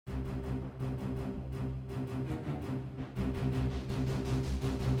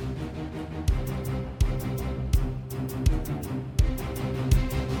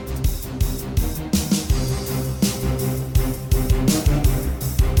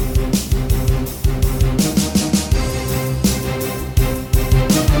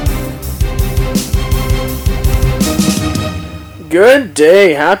Good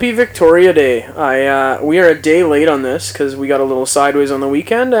day. Happy Victoria Day. We are a day late on this because we got a little sideways on the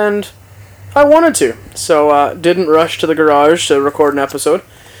weekend and I wanted to. So, didn't rush to the garage to record an episode.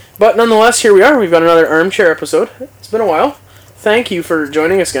 But nonetheless, here we are. We've got another armchair episode. It's been a while. Thank you for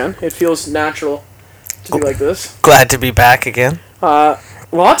joining us again. It feels natural to be like this. Glad to be back again.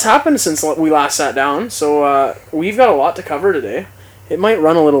 Lots happened since we last sat down, so we've got a lot to cover today. It might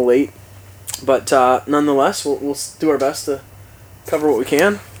run a little late, but nonetheless, we'll do our best to cover what we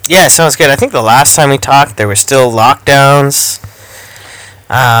can. Yeah, sounds good. I think the last time we talked, there were still lockdowns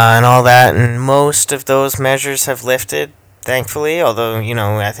and all that, and most of those measures have lifted, thankfully, although,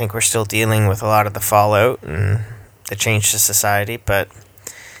 I think we're still dealing with a lot of the fallout and the change to society, but,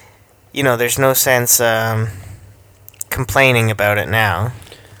 there's no sense complaining about it now.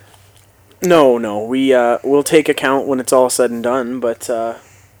 No, we'll take account when it's all said and done, but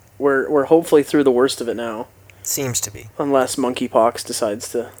we're hopefully through the worst of it now. Seems to be. Unless monkeypox decides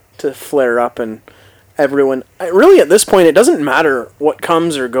to flare up and everyone... Really, at this point, it doesn't matter what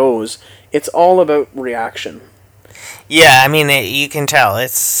comes or goes. It's all about reaction. Yeah, I mean, you can tell.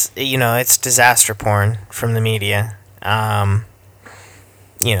 It's, it's disaster porn from the media.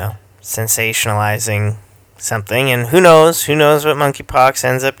 Sensationalizing something. And who knows what monkeypox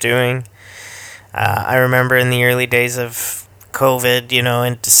ends up doing. I remember in the early days of COVID,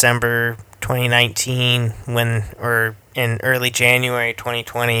 in December 2019, or in early January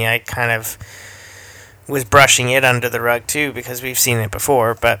 2020, I kind of was brushing it under the rug too, because we've seen it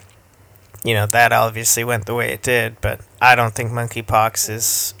before, but, that obviously went the way it did, but I don't think monkeypox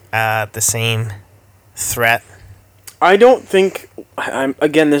is the same threat. I don't think,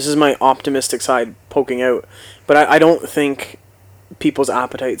 again, this is my optimistic side poking out, but I don't think people's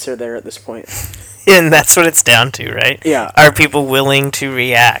appetites are there at this point. And that's what it's down to, right? Yeah. Are people willing to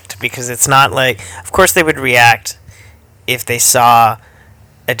react? Because it's not like... Of course they would react if they saw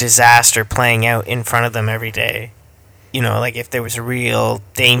a disaster playing out in front of them every day. Like if there was a real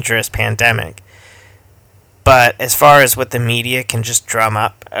dangerous pandemic. But as far as what the media can just drum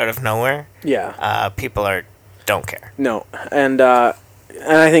up out of nowhere... Yeah. People don't care. No. And I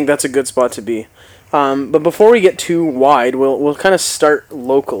think that's a good spot to be. But before we get too wide, we'll kind of start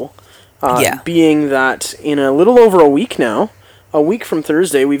local. Being that in a little over a week now, a week from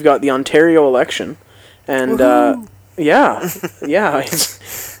Thursday, we've got the Ontario election. And, I'm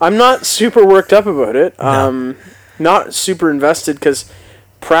not super worked up about it. No. Not super invested because,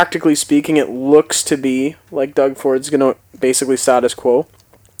 practically speaking, it looks to be like Doug Ford's going to basically status quo.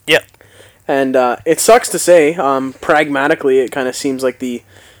 Yep. And it sucks to say, pragmatically, it kind of seems like the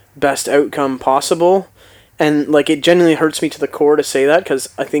best outcome possible. And, it genuinely hurts me to the core to say that, because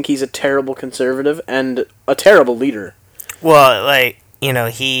I think he's a terrible conservative and a terrible leader. Well,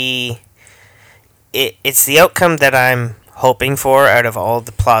 it's the outcome that I'm hoping for out of all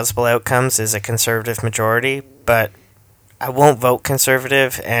the plausible outcomes is a conservative majority, but I won't vote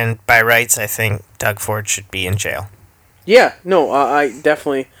conservative, and by rights, I think Doug Ford should be in jail. Yeah, no, I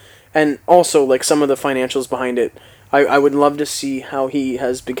definitely... And also, some of the financials behind it, I would love to see how he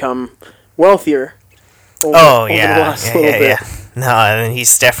has become wealthier over the last little bit. No, I mean,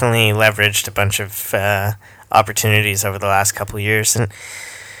 he's definitely leveraged a bunch of opportunities over the last couple of years, and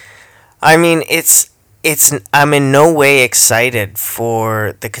I mean, I'm in no way excited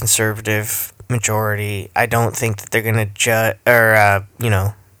for the conservative majority. I don't think that they're gonna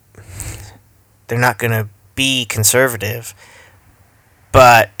they're not gonna be conservative,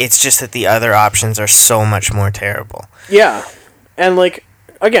 but it's just that the other options are so much more terrible. Yeah, and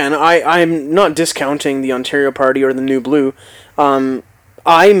again, I'm not discounting the Ontario Party or the New Blue. I'm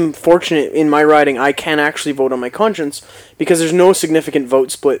fortunate in my riding I can actually vote on my conscience because there's no significant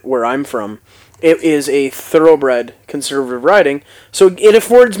vote split where I'm from. It is a thoroughbred conservative riding, so it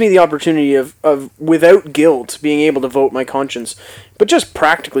affords me the opportunity of without guilt, being able to vote my conscience. But just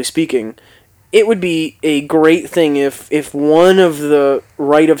practically speaking, it would be a great thing if one of the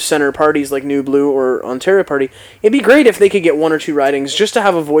right-of-center parties like New Blue or Ontario Party, it'd be great if they could get one or two ridings just to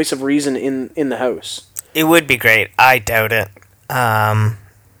have a voice of reason in the House. It would be great. I doubt it.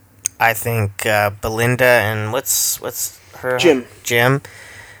 I think Belinda and what's her... Jim.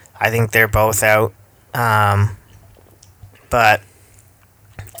 I think they're both out. But,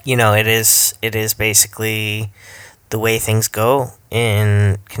 it is basically the way things go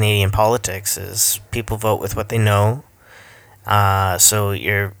in Canadian politics is people vote with what they know. So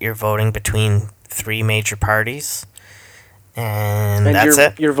you're voting between three major parties, and that's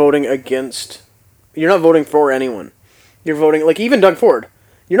it. You're voting against... You're not voting for anyone. You're voting... even Doug Ford.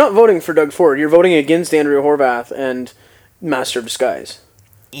 You're not voting for Doug Ford. You're voting against Andrea Horwath and Master of Disguise.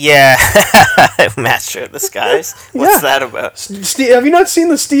 Yeah, Master of the Skies. What's that about? Have you not seen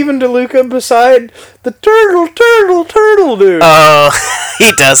the Steven DeLuca beside the turtle dude? Oh,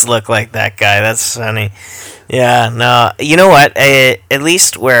 he does look like that guy. That's funny. Yeah, no, you know what? At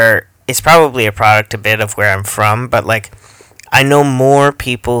least where it's probably a product a bit of where I'm from, but like I know more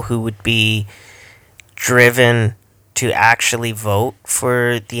people who would be driven to actually vote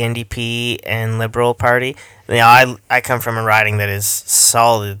for the NDP and Liberal Party. You know, I come from a riding that is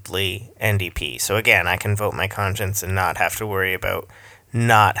solidly NDP, so again, I can vote my conscience and not have to worry about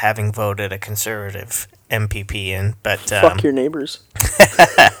not having voted a Conservative MPP in. But fuck your neighbors.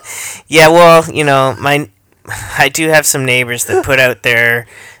 yeah, well, you know, I do have some neighbors that put out their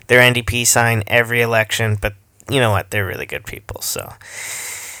NDP sign every election, but you know what? They're really good people, so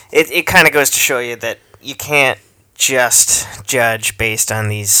it kind of goes to show you that you can't just judge based on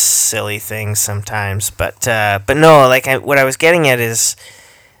these silly things sometimes. But no, like what I was getting at is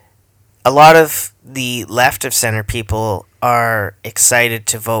a lot of the left of center people are excited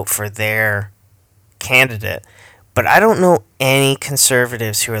to vote for their candidate, but I don't know any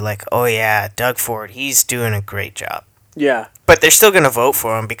conservatives who are like, oh yeah, Doug Ford, he's doing a great job. Yeah. But they're still going to vote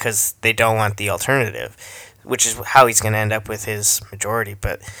for him because they don't want the alternative, which is how he's going to end up with his majority.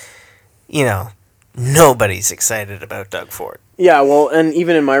 But, you know, nobody's excited about Doug Ford. Yeah, well, and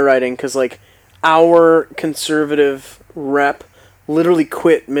even in my riding, because, like, our conservative rep literally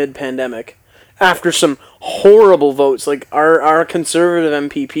quit mid-pandemic after some horrible votes. Like, our conservative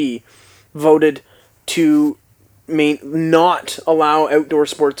MPP voted to not allow outdoor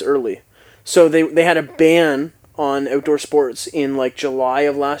sports early. So they had a ban on outdoor sports in, like, July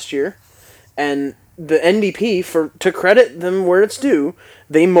of last year. And the NDP, to credit them where it's due,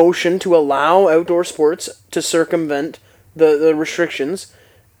 they motioned to allow outdoor sports to circumvent the restrictions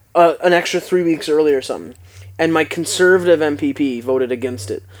an extra 3 weeks early or something. And my conservative MPP voted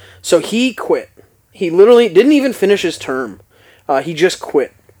against it. So he quit. He literally didn't even finish his term. He just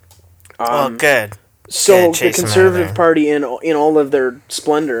quit. Good. So the Conservative Party, in all of their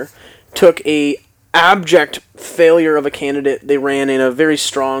splendor, took a abject failure of a candidate they ran in a very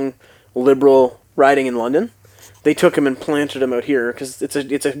strong Liberal riding in London. They took him and planted him out here because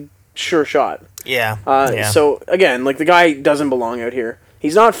it's a sure shot. Yeah. So again, like, the guy doesn't belong out here.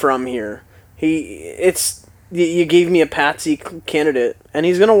 He's not from here. You gave me a patsy candidate, and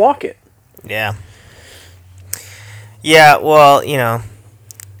he's gonna walk it. Yeah. Yeah. Well, you know,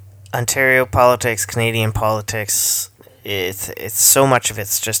 Ontario politics, Canadian politics, it's so much of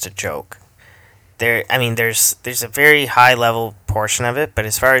it's just a joke. There's a very high level portion of it, but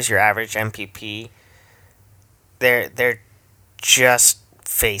as far as your average MPP, they're just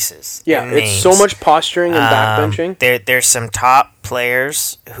faces. Yeah, it's so much posturing and backbenching. There's some top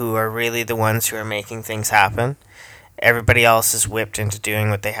players who are really the ones who are making things happen. Everybody else is whipped into doing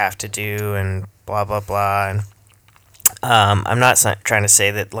what they have to do, and blah blah blah. And I'm not trying to say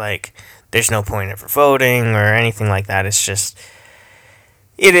that, like, there's no point ever voting or anything like that. It's just,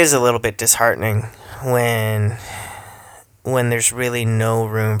 it is a little bit disheartening when there's really no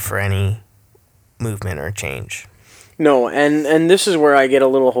room for any movement or change. No, and this is where I get a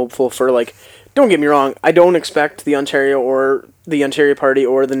little hopeful for, like, don't get me wrong, I don't expect the Ontario Party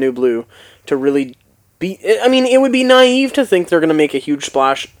or the New Blue to really be... I mean, it would be naive to think they're going to make a huge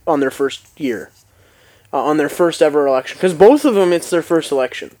splash on their first year. On their first ever election. Because both of them, it's their first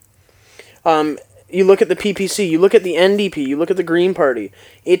election. You look at the PPC, you look at the NDP, you look at the Green Party.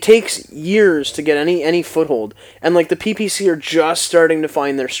 It takes years to get any foothold. And, like, the PPC are just starting to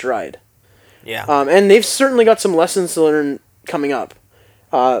find their stride. Yeah. And they've certainly got some lessons to learn coming up.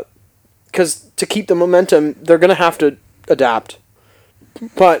 Because to keep the momentum, they're going to have to adapt.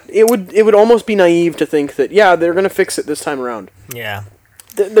 But it would almost be naive to think that, yeah, they're going to fix it this time around. Yeah.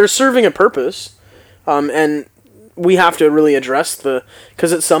 They're serving a purpose. And we have to really address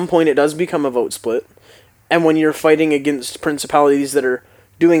because at some point it does become a vote split. And when you're fighting against principalities that are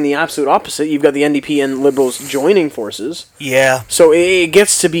doing the absolute opposite, you've got the NDP and Liberals joining forces. Yeah. So it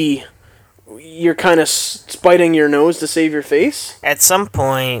gets to be... You're kind of spiting your nose to save your face. At some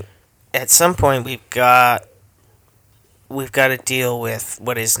point, we've got to deal with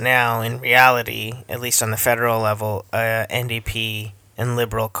what is now, in reality, at least on the federal level, NDP and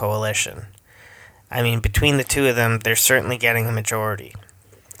Liberal coalition. I mean, between the two of them, they're certainly getting a majority,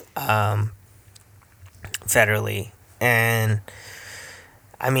 federally. And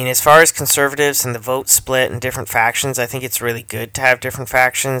I mean, as far as Conservatives and the vote split and different factions, I think it's really good to have different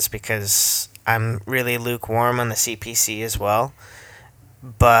factions because I'm really lukewarm on the CPC as well.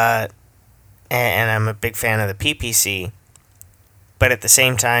 But, and I'm a big fan of the PPC. But at the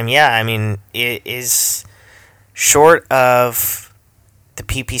same time, yeah, I mean, it is short of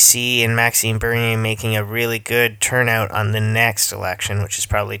the PPC and Maxime Bernier making a really good turnout on the next election, which is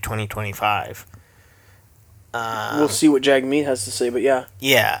probably 2025. We'll see what Jagmeet has to say, but yeah.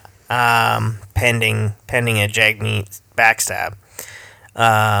 Yeah, pending a Jagmeet backstab.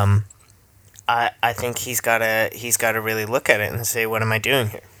 I think he's gotta really look at it and say, what am I doing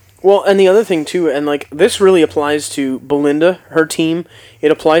here? Well, and the other thing too, and like this really applies to Belinda, her team.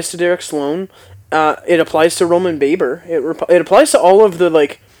 It applies to Derek Sloan. It applies to Roman Baber. It applies to all of the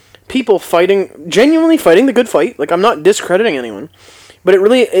like people genuinely fighting the good fight. Like, I'm not discrediting anyone, but it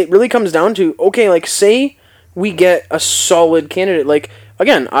really comes down to, okay, like, say we get a solid candidate. Like,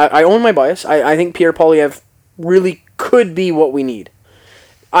 again, I own my bias. I think Pierre Poilievre really could be what we need.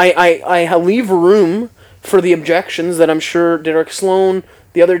 I leave room for the objections that I'm sure Derek Sloan,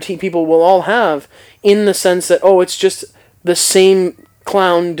 the other people will all have, in the sense that, oh, it's just the same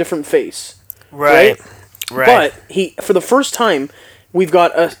clown, different face. Right. But for the first time, we've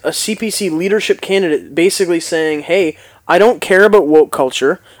got a CPC leadership candidate basically saying, hey, I don't care about woke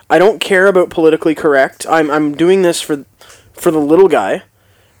culture. I don't care about politically correct. I'm doing this for the little guy.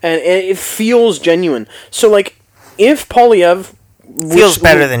 And it feels genuine. So, like, if Poilievre feels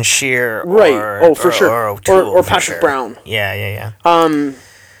better than Scheer, right? Or Patrick sure. Brown. Yeah.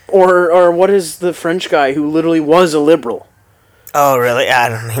 Or what is the French guy who literally was a liberal? Oh, really? I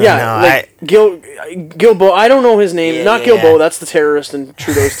don't even know. Like Guilbeault. I don't know his name. Not Guilbeault. That's the terrorist in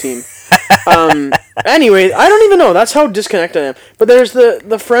Trudeau's team. Anyway, I don't even know. That's how disconnected I am. But there's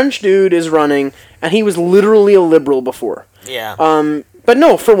the French dude is running, and he was literally a liberal before. Yeah. But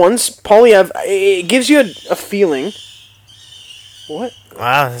no, for once, Poilievre, it gives you a feeling. What?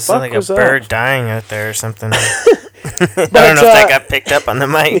 Wow, this is like a bird dying out there or something. I don't know if that got picked up on the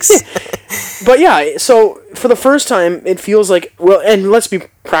mics. But yeah, so for the first time, it feels like, well, and let's be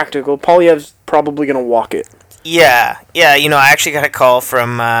practical, Poilievre's probably going to walk it. Yeah, I actually got a call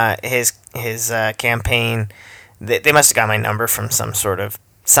from his campaign. They must have got my number from some sort of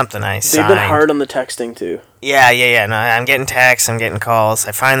something I signed. They've been hard on the texting, too. Yeah. No, I'm getting texts, I'm getting calls.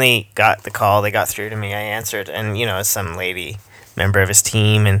 I finally got the call. They got through to me. I answered, and, it's some lady, member of his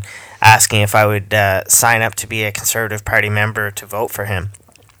team, and asking if I would sign up to be a Conservative Party member to vote for him.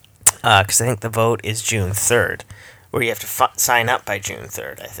 Because I think the vote is June 3rd, where you have to sign up by June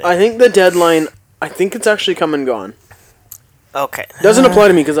 3rd, I think. I think the deadline, it's actually come and gone. Okay. Doesn't apply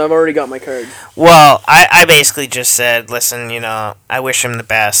to me because I've already got my card. Well, I basically just said, listen, I wish him the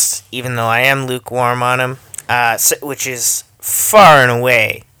best, even though I am lukewarm on him, which is far and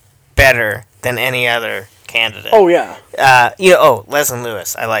away better than any other candidate. Oh, yeah. Leslyn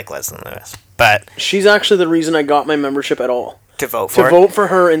Lewis. I like Leslyn Lewis. But she's actually the reason I got my membership at all. To vote for vote for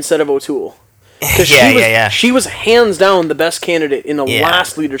her instead of O'Toole. She was hands down the best candidate in the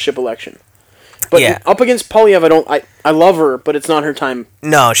last leadership election. But up against Poilievre, I love her, but it's not her time.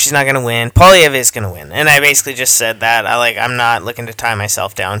 No, she's not going to win. Poilievre is going to win. And I basically just said that. I'm not looking to tie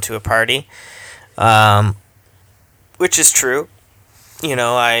myself down to a party. Which is true. You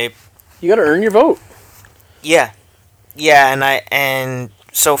got to earn your vote. Yeah. Yeah, and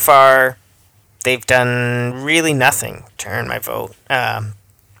so far they've done really nothing to earn my vote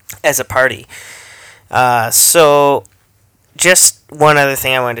as a party. So just one other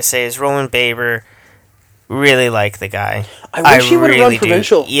thing I wanted to say is Roman Baber, really like the guy. I wish he would have done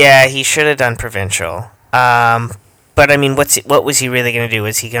provincial. Yeah, he should have done provincial. But I mean, what was he really going to do?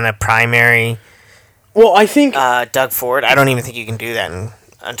 Was he going to primary? Well, I think Doug Ford. I don't even think you can do that in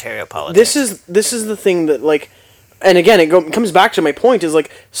Ontario politics. This is the thing that, like, and again, it comes back to my point, is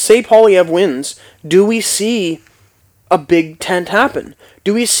like, say Poilievre wins, do we see a big tent happen?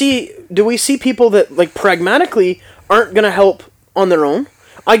 Do we see people that, like, pragmatically aren't going to help on their own?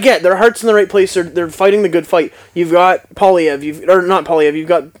 I get their heart's in the right place. They're fighting the good fight. You've got Poilievre, you've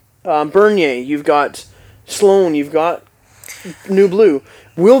got Bernier, you've got Sloan, you've got New Blue.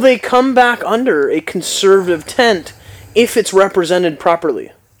 Will they come back under a conservative tent if it's represented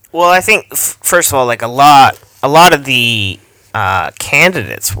properly? Well, I think first of all, like a lot of the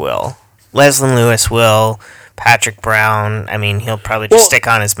candidates will. Leslyn Lewis will. Patrick Brown. I mean, he'll probably just stick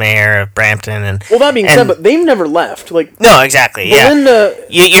on as mayor of Brampton. And that being said, but they've never left. Like, no, exactly. Belinda,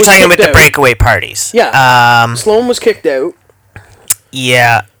 you're talking about the breakaway parties. Yeah. Sloan was kicked out.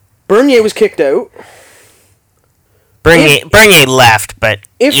 Yeah. Bernier was kicked out. Bernier left, but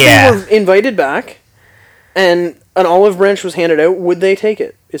if they were invited back, and an olive branch was handed out, would they take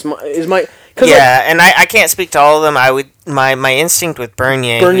it? Is my and I can't speak to all of them. I would my instinct with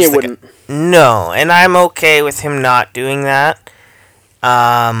Bernier wouldn't. No, and I'm okay with him not doing that.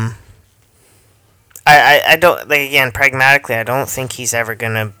 I don't, like, again, pragmatically, I don't think he's ever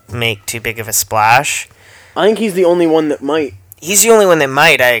gonna make too big of a splash. I think he's the only one that might. he's the only one that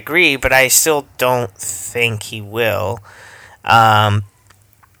might, I agree, but I still don't think he will. But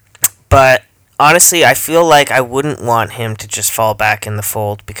honestly, I feel like I wouldn't want him to just fall back in the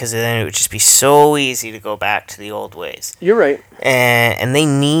fold, because then it would just be so easy to go back to the old ways. You're right. And they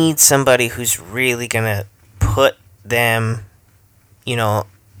need somebody who's really going to put them,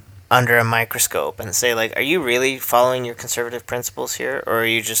 under a microscope and say, like, are you really following your conservative principles here, or are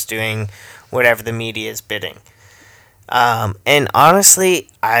you just doing whatever the media is bidding? And honestly,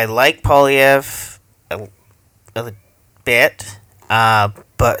 I like Poilievre a bit,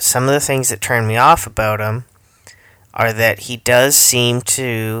 but some of the things that turn me off about him are that he does seem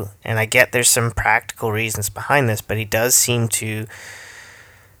to, and I get there's some practical reasons behind this, but he does seem to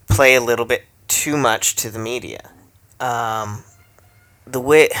play a little bit too much to the media. The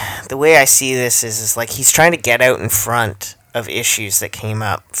way I see this is like he's trying to get out in front of issues that came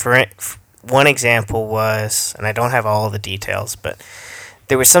up. One example was, and I don't have all the details, but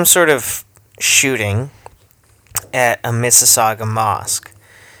there was some sort of shooting at a Mississauga mosque.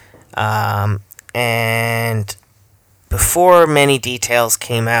 And before many details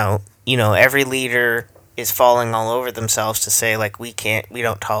came out, every leader is falling all over themselves to say, like, we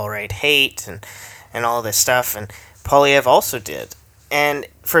don't tolerate hate and all this stuff. And Poilievre also did. And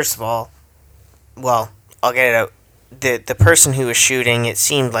first of all, well, I'll get it out. The person who was shooting, it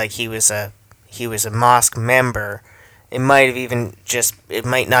seemed like he was a mosque member. It might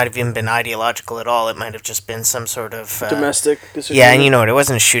not have even been ideological at all. It might have just been some sort of domestic disagreement. Yeah, and it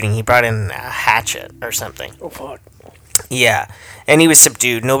wasn't a shooting. He brought in a hatchet or something. Oh fuck. Yeah, and he was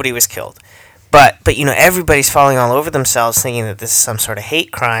subdued. Nobody was killed. But everybody's falling all over themselves thinking that this is some sort of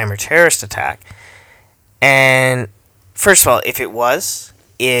hate crime or terrorist attack. And first of all,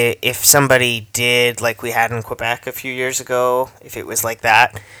 if somebody did, like we had in Quebec a few years ago, if it was like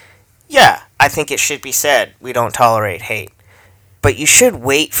that, yeah, I think it should be said, we don't tolerate hate. But you should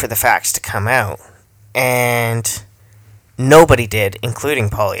wait for the facts to come out. And nobody did, including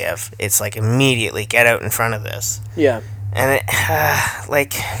Poilievre. It's like immediately get out in front of this. Yeah. And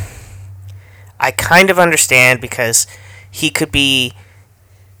I kind of understand, because he could be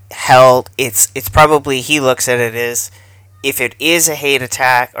held, it's probably, he looks at it as, if it is a hate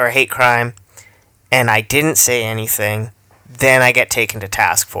attack or a hate crime and I didn't say anything, then I get taken to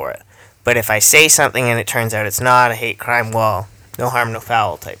task for it. But if I say something and it turns out it's not a hate crime, well, no harm, no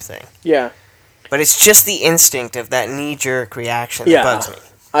foul type thing. Yeah. But it's just the instinct of that knee-jerk reaction that bugs me.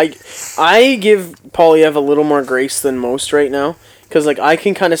 I give Poilievre a little more grace than most right now, because I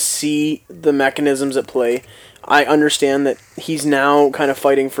can kind of see the mechanisms at play. I understand that he's now kind of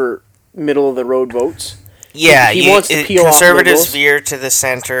fighting for middle-of-the-road votes. Yeah, he wants to peel conservatives off veer to the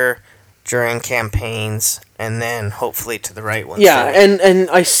center during campaigns, and then hopefully to the right ones. Yeah, and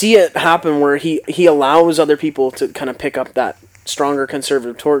I see it happen where he allows other people to kind of pick up that stronger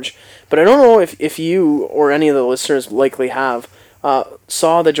conservative torch. But I don't know if you or any of the listeners likely have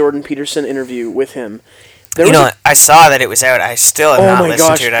saw the Jordan Peterson interview with him. I saw that it was out. I still have not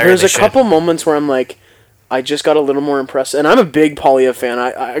listened to it. There's a couple moments where I'm like, I just got a little more impressed. And I'm a big Poilievre fan.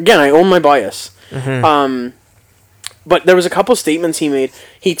 I own my bias. Mm-hmm. But there was a couple statements he made.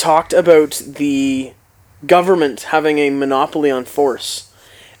 He talked about the government having a monopoly on force.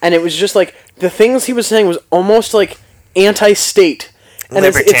 And it was just like, the things he was saying was almost like anti-state. And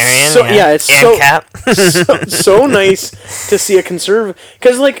libertarian, it's so nice to see a conservative.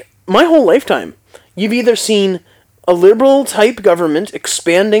 Because, my whole lifetime, you've either seen a liberal-type government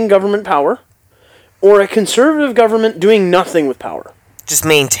expanding government power, or a conservative government doing nothing with power. Just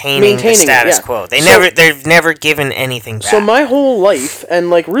maintaining the status quo. They've never given anything back. So my whole life, and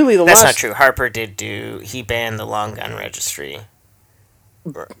really That's not true. Harper he banned the long gun registry.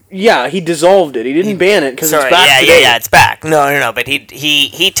 Yeah, he dissolved it. He didn't ban it because it's back today. Yeah, it's back. No, but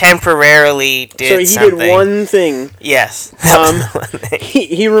he temporarily did something. So he did one thing. Yes.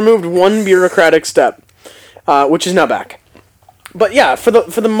 He removed one bureaucratic step, which is now back. But yeah, for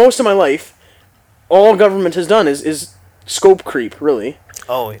the most of my life, all government has done is scope creep, really.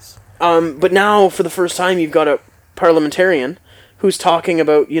 Always. But now, for the first time, you've got a parliamentarian who's talking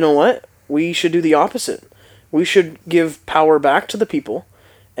about, you know what? We should do the opposite. We should give power back to the people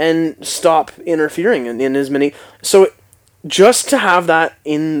and stop interfering in as many... So, just to have that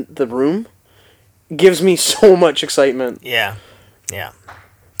in the room gives me so much excitement. Yeah.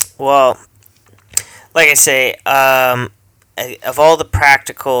 Well, like I say, of all the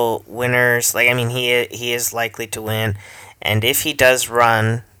practical winners, he is likely to win, and if he does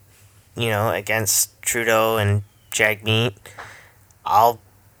run, against Trudeau and Jagmeet, I'll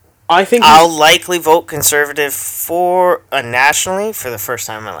likely vote Conservative nationally for the first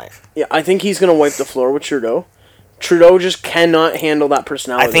time in my life. Yeah, I think he's going to wipe the floor with Trudeau, Trudeau just cannot handle that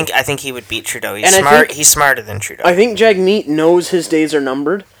personality. I think he would beat Trudeau. He's And I smart. think- He's smarter than Trudeau. I think Jagmeet knows his days are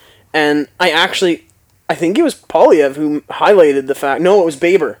numbered, and I think it was Polyev who highlighted the fact. No, it was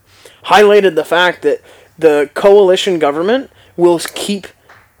Baber, highlighted the fact that the coalition government will keep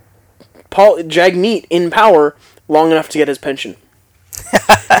Jagmeet in power long enough to get his pension.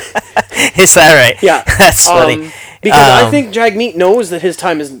 Is that right? Yeah, That's funny. Because I think Jagmeet knows that his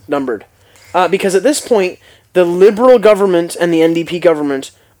time is numbered. Because at this point, the Liberal government and the NDP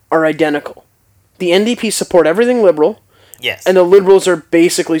government are identical. The NDP support everything Liberal, Yes. and the Liberals are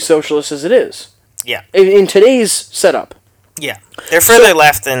basically socialist as it is. Yeah. In today's setup. Yeah. They're further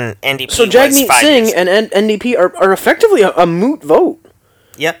left than NDP So was Jagmeet 5 Singh years. and NDP are effectively a moot vote.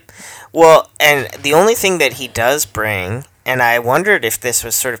 Yep. Well, and the only thing that he does bring, and I wondered if this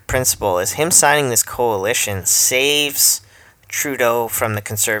was sort of principle, is him signing this coalition saves Trudeau from the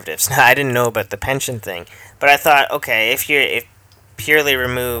Conservatives. Now, I didn't know about the pension thing, but I thought, okay, if purely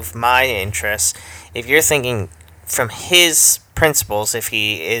remove my interests, if you're thinking from his principles, if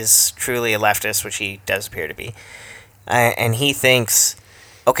he is truly a leftist, which he does appear to be, and he thinks,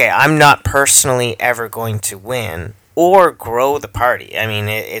 okay, I'm not personally ever going to win or grow the party. I mean,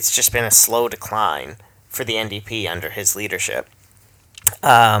 it's just been a slow decline for the NDP under his leadership.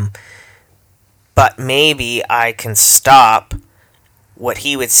 But maybe I can stop what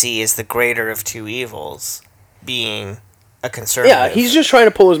he would see as the greater of two evils, being a conservative. Yeah, he's just trying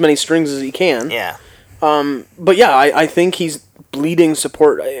to pull as many strings as he can. Yeah. But yeah, I think he's bleeding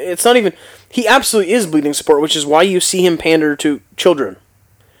support. It's not even... He absolutely is bleeding support, which is why you see him pander to children.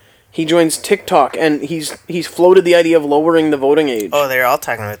 He joins TikTok, and he's floated the idea of lowering the voting age. Oh, they're all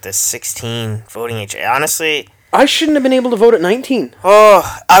talking about this 16 voting age. Honestly... I shouldn't have been able to vote at 19.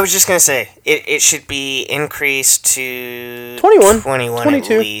 Oh, I was just going to say, it should be increased to 21.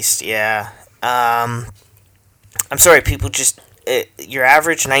 22 at least, yeah. I'm sorry, people just... your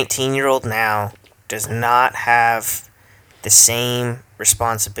average 19-year-old now does not have the same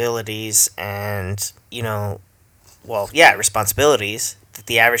responsibilities and, responsibilities that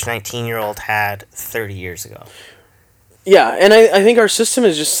the average 19-year-old had 30 years ago. Yeah, and I think our system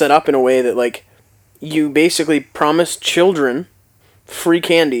is just set up in a way that, like, you basically promise children free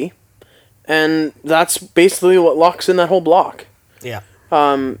candy, and that's basically what locks in that whole block. Yeah.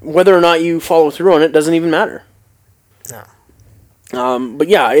 Whether or not you follow through on it doesn't even matter. No. But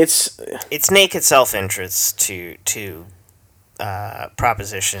yeah, it's naked self-interest to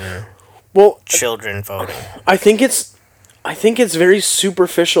proposition children voting. I think it's very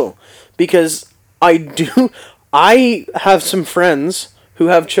superficial because I have some friends who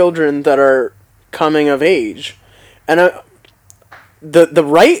have children that are coming of age, and the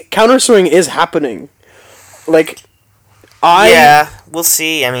right counterswing is happening. Like, We'll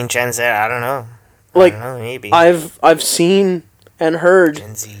see. I mean, Gen Z, I don't know. Like, I don't know, maybe. I've seen and heard.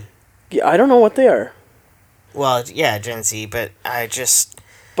 Gen Z. Yeah, I don't know what they are. Well, yeah, Gen Z, but I just...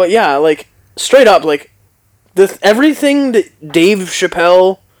 But yeah, like, straight up, like, everything that Dave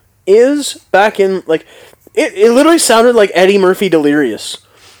Chappelle is back in, like, it literally sounded like Eddie Murphy delirious.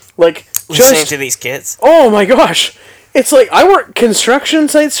 Like, listening to these kids. Oh my gosh. It's like, I work construction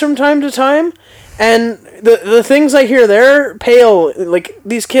sites from time to time, and the things I hear there pale. Like,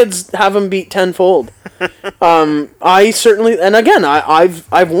 these kids have them beat tenfold. I certainly, and again,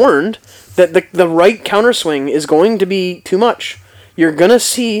 I've warned that the right counterswing is going to be too much. You're gonna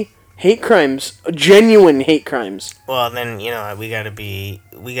see hate crimes, genuine hate crimes. Well, then, we gotta be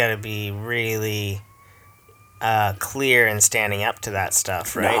really clear in standing up to that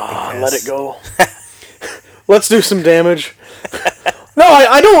stuff, right? Nah, let it go. Let's do some damage. No,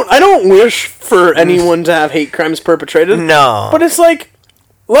 I don't wish for anyone to have hate crimes perpetrated. No. But it's like,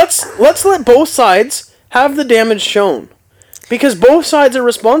 let's let both sides have the damage shown. Because both sides are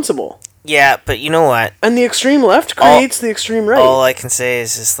responsible. Yeah, but you know what? And the extreme left creates the extreme right. All I can say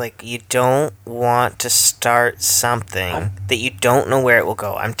is just, like, you don't want to start something that you don't know where it will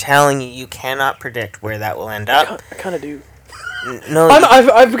go. I'm telling you, you cannot predict where that will end up. I kind of do. No,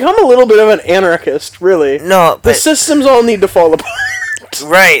 I've become a little bit of an anarchist, really. No, but... The systems all need to fall apart.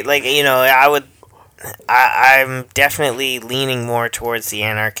 Right, like, I'm definitely leaning more towards the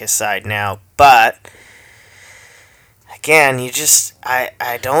anarchist side now, but... Again,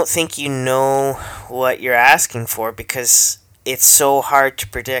 I don't think you know what you're asking for because it's so hard to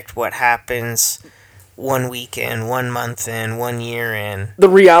predict what happens 1 week in, 1 month in, 1 year in. The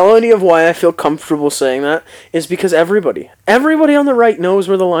reality of why I feel comfortable saying that is because everybody on the right knows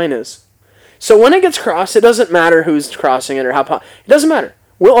where the line is. So when it gets crossed, it doesn't matter who's crossing it or how... It doesn't matter.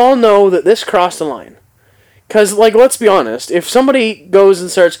 We'll all know that this crossed the line. Because, like, let's be honest. If somebody goes and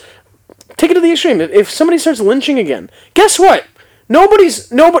starts take it to the extreme. If somebody starts lynching again, guess what? Nobody.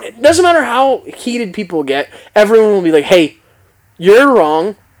 It doesn't matter how heated people get. Everyone will be like, "Hey, you're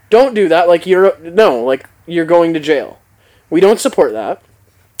wrong. Don't do that. Like you're going to jail. We don't support that."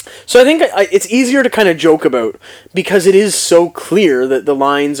 So I think it's easier to kind of joke about because it is so clear that the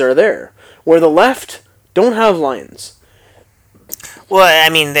lines are there. Where the left don't have lines. Well, I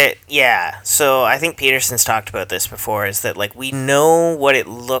mean, so I think Peterson's talked about this before, is that, like, we know what it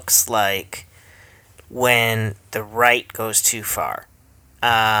looks like when the right goes too far.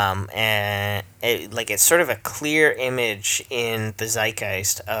 And it's sort of a clear image in the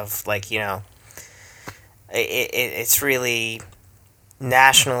zeitgeist of, like, you know, it's really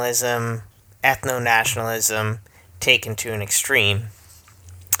nationalism, ethno-nationalism taken to an extreme.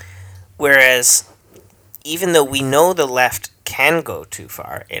 Whereas, even though we know the left can go too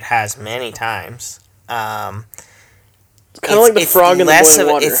far, it has many times. It's kind of like the frog in the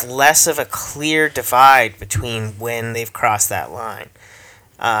boiling water. It's less of a clear divide between when they've crossed that line.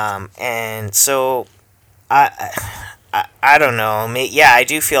 And so, I don't know. I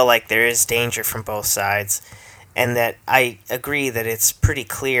do feel like there is danger from both sides, and that I agree that it's pretty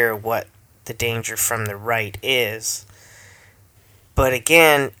clear what the danger from the right is. But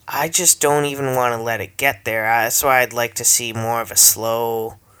again, I just don't even want to let it get there. That's why I'd like to see more of a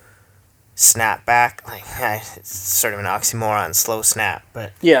slow snapback. Like, it's sort of an oxymoron, slow snap.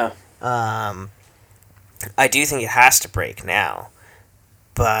 But yeah, I do think it has to break now.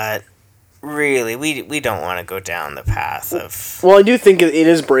 But really, we don't want to go down the path of... Well, I do think it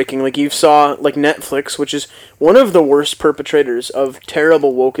is breaking. Like, you saw, like, Netflix, which is one of the worst perpetrators of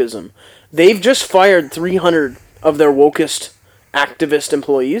terrible wokeism. They've just fired 300 of their wokest activist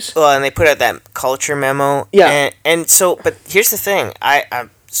employees. Well, and they put out that culture memo. Yeah. And so, but here's the thing. I'm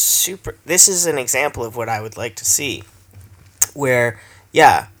super... This is an example of what I would like to see. Where,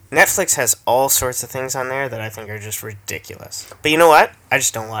 yeah, Netflix has all sorts of things on there that I think are just ridiculous. But you know what? I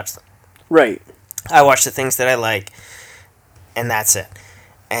just don't watch them. Right. I watch the things that I like, and that's it.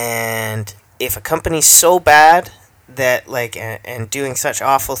 And if a company's so bad that, like, and doing such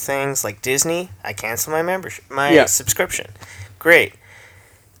awful things like Disney, I cancel my membership, my subscription. Great.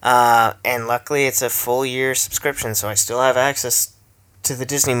 And luckily it's a full year subscription, so I still have access to the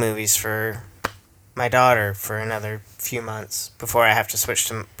Disney movies for my daughter for another few months before I have to switch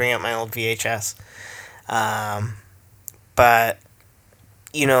to bring out my old VHS. But,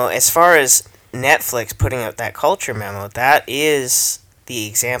 you know, as far as Netflix putting out that culture memo, that is the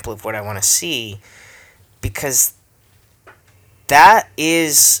example of what I want to see, because that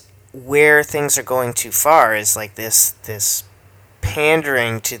is where things are going too far, is like this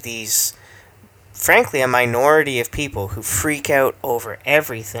pandering to these, frankly, a minority of people who freak out over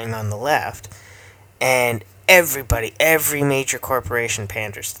everything on the left, and every major corporation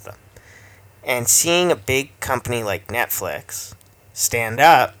panders to them. And seeing a big company like Netflix stand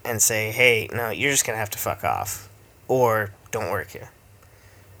up and say, hey, no, you're just going to have to fuck off, or don't work here,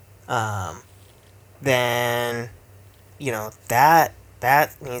 then, you know, that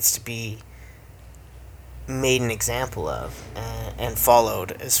needs to be made an example of and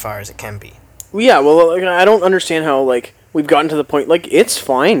followed as far as it can be. Yeah, well, I don't understand how, like, we've gotten to the point, like, it's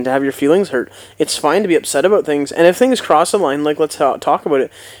fine to have your feelings hurt. It's fine to be upset about things, and if things cross a line, like, let's talk about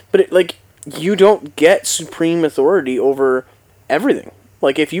it. But, you don't get supreme authority over everything.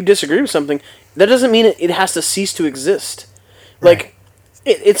 Like, if you disagree with something, that doesn't mean it has to cease to exist. Right. Like,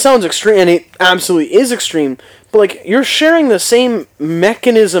 it sounds extreme, and it absolutely is extreme, but, like, you're sharing the same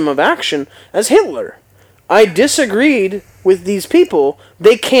mechanism of action as Hitler. I disagreed with these people.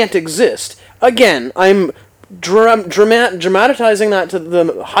 They can't exist. Again, I'm dramatizing that to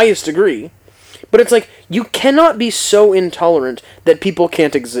the highest degree, but it's like, you cannot be so intolerant that people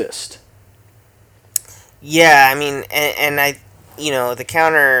can't exist. Yeah, I mean, and I, you know, the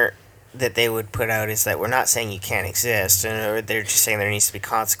counter that they would put out is that we're not saying you can't exist, or they're just saying there needs to be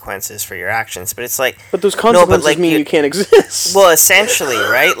consequences for your actions. But it's like, but those consequences mean you can't exist. Well, essentially,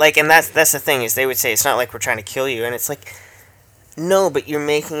 right? Like, and that's the thing, is they would say it's not like we're trying to kill you, and it's like, no, but you're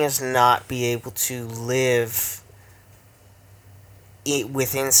making us not be able to live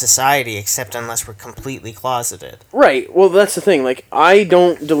within society, except unless we're completely closeted. Right. Well, that's the thing. Like, I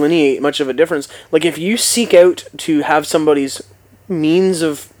don't delineate much of a difference. Like, if you seek out to have somebody's means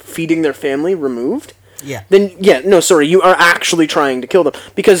of feeding their family removed, then, you are actually trying to kill them.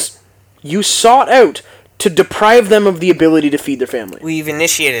 Because you sought out to deprive them of the ability to feed their family. We've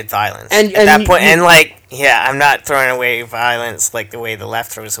initiated violence at that point. And, like, yeah, I'm not throwing away violence like the way the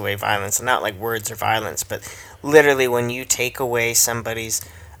left throws away violence. Not like words are violence, but literally when you take away somebody's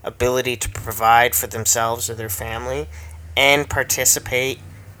ability to provide for themselves or their family and participate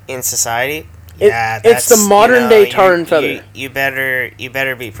in society, it's the modern day tar and feather. You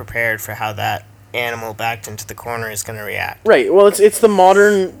better be prepared for how that animal backed into the corner is going to react. Right. Well, it's the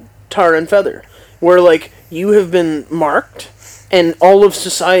modern tar and feather, where like you have been marked, and all of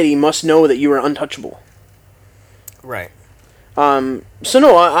society must know that you are untouchable. Right. So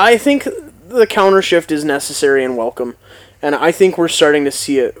no, I think the counter shift is necessary and welcome, and I think we're starting to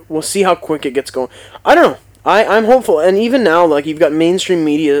see it. We'll see how quick it gets going. I don't know. I'm hopeful, and even now, like you've got mainstream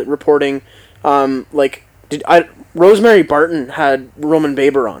media reporting, Rosemary Barton had Roman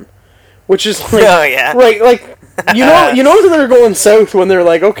Baber on, which is like, oh yeah, right, like you know that they're going south when they're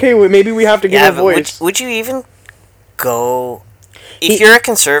like, okay, well, maybe we have to give a voice. Would you even go? If you're a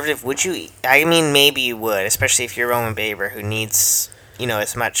conservative, would you? I mean, maybe you would, especially if you're Roman Baber, who needs,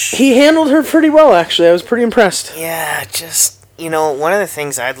 as much. He handled her pretty well, actually. I was pretty impressed. Yeah, just, one of the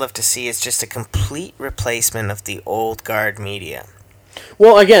things I'd love to see is just a complete replacement of the old guard media.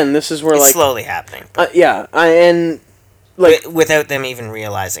 Well, again, this is where, it's slowly happening. Without them even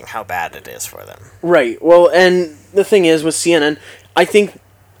realizing how bad it is for them. Right. Well, and the thing is, with CNN, I think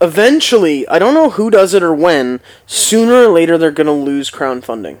eventually, I don't know who does it or when, sooner or later they're going to lose Crown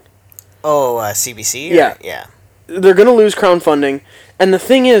funding. Oh, CBC? Yeah. Yeah. They're going to lose Crown funding. And the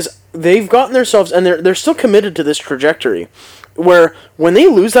thing is, they've gotten themselves, and they're still committed to this trajectory, where when they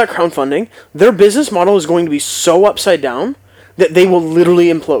lose that Crown funding, their business model is going to be so upside down that they will literally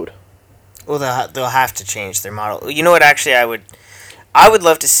implode. Well, they'll have to change their model. You know what, actually, I would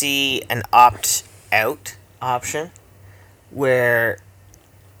love to see an opt-out option, where...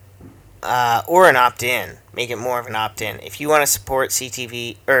 or an opt-in. Make it more of an opt-in. If you want to support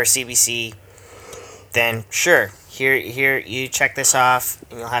CTV or CBC, then sure. Here, you check this off,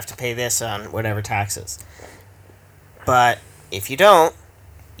 and you'll have to pay this on whatever taxes. But if you don't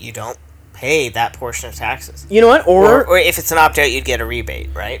pay that portion of taxes. You know what? Or if it's an opt-out, you'd get a rebate,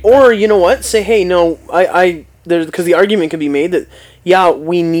 right? Or, you know what? Say, hey, no, because the argument can be made that,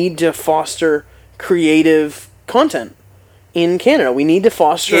 we need to foster creative content in Canada. We need to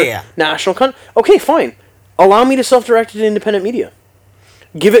foster national content. Okay, fine. Allow me to self-direct it independent media.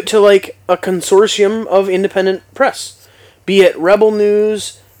 Give it to, like, a consortium of independent press. Be it Rebel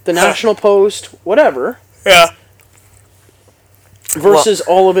News, the National Post, whatever. Yeah. Versus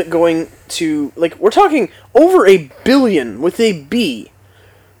all of it going to, like, we're talking over $1 billion with a B.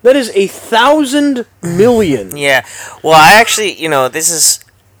 That is 1,000 million. Yeah. Well, I actually, this is...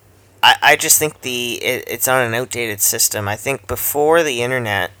 I just think it's on an outdated system. I think before the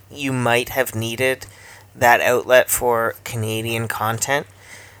internet, you might have needed that outlet for Canadian content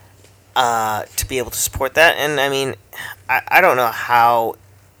to be able to support that. And, I mean, I don't know how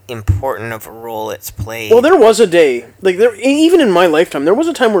important of a role it's played. Well, there was a day, like even in my lifetime, there was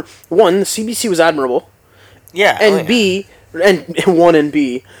a time where, one, the CBC was admirable. Yeah. And B, and one and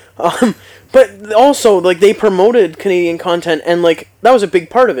B. But also, like, they promoted Canadian content, and, like, that was a big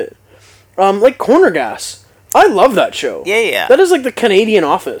part of it. Like Corner Gas. I love that show. Yeah. That is like the Canadian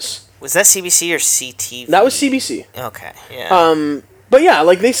Office. Was that CBC or CTV? That was CBC. Okay, yeah. But yeah,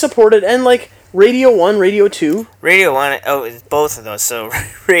 like they supported, and like Radio 1, Radio 2. Radio 1, both of those. So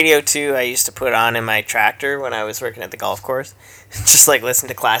Radio 2 I used to put on in my tractor when I was working at the golf course. Just like listen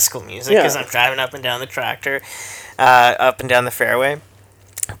to classical music because I'm driving up and down the tractor, up and down the fairway.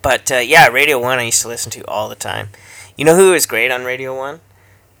 But Radio 1 I used to listen to all the time. You know who was great on Radio 1?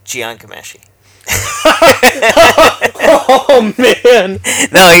 Gian Gameshi. Oh man!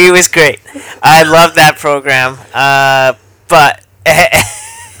 No, he was great. I loved that program. But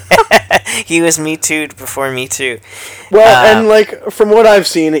he was Me Too before Me Too. Well, and like from what I've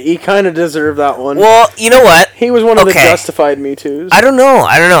seen, he kind of deserved that one. Well, you know what? He was one of the justified Me Too's. I don't know.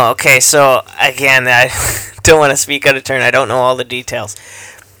 Okay, so again, I don't want to speak out of turn. I don't know all the details,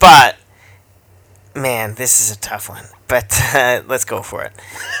 but man, this is a tough one. But let's go for it.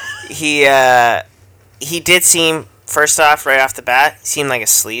 He did seem, first off, right off the bat, seemed like a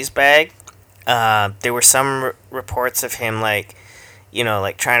sleaze bag. There were some reports of him, like,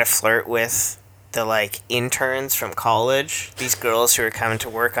 trying to flirt with the, like, interns from college. These girls who are coming to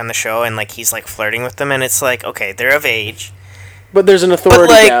work on the show, and, like, he's, like, flirting with them. And it's like, okay, they're of age. But there's an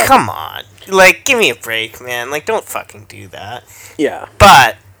authority gap. Come on. Like, give me a break, man. Like, don't fucking do that. Yeah.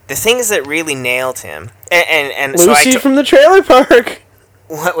 But the things that really nailed him... And Lucy from the trailer park.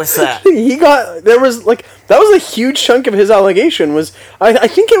 What was that? That was a huge chunk of his allegation was, I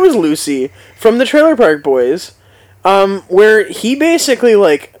think it was Lucy from the Trailer Park Boys, where he basically,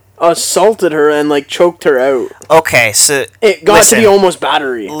 like, assaulted her and, like, choked her out. Okay, so... It got to be almost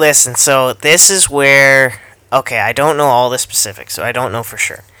battery. Listen, so this is where... Okay, I don't know all the specifics, so I don't know for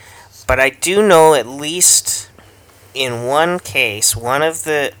sure. But I do know at least in one case, one of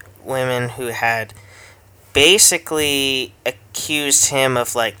the women who had basically accused him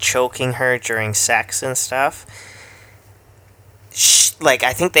of like choking her during sex and stuff. Like,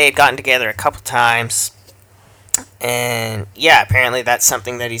 I think they had gotten together a couple times, and yeah, apparently that's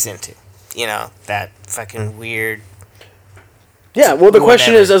something that he's into. You know, that fucking weird. Yeah, well, the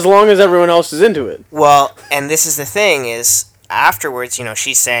question is, as long as everyone else is into it. Well, and this is the thing, is afterwards, you know,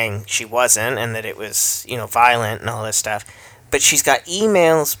 she's saying she wasn't, and that it was, you know, violent and all this stuff, but she's got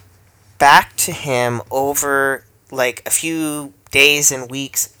emails back to him over, like, a few days and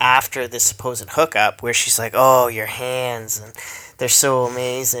weeks after this supposed hookup, where she's like, oh, your hands, and they're so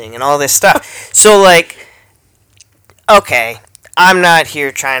amazing, and all this stuff. So, like, okay, I'm not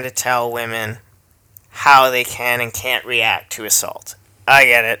here trying to tell women how they can and can't react to assault. I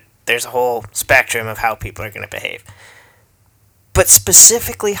get it. There's a whole spectrum of how people are going to behave. But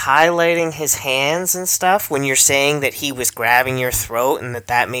specifically highlighting his hands and stuff when you're saying that he was grabbing your throat and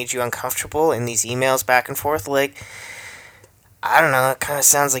that made you uncomfortable in these emails back and forth, like, I don't know, it kind of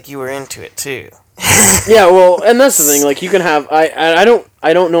sounds like you were into it too. Yeah, well, and that's the thing. Like, you can have I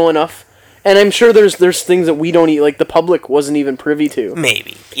don't know enough, and I'm sure there's things that we don't like the public wasn't even privy to.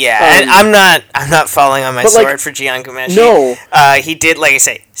 Maybe, yeah. And I'm not falling on my sword, like, for Jian Ghomeshi. No, he did, like I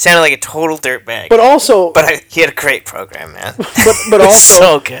say, sounded like a total dirtbag. But also, he had a great program, man. But also,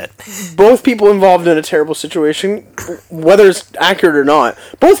 so good. Both people involved in a terrible situation, whether it's accurate or not,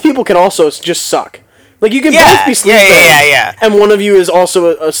 both people can also just suck. Like, you can both be sleazebag, yeah. And one of you is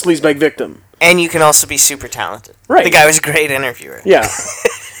also a sleazebag victim. And you can also be super talented. Right. The guy was a great interviewer. Yeah.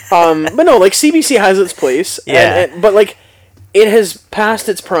 But no, like, CBC has its place. Yeah. But, like, it has passed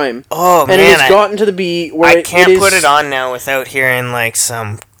its prime. Oh, man. And it has gotten to the B where I can't put it on now without hearing, like,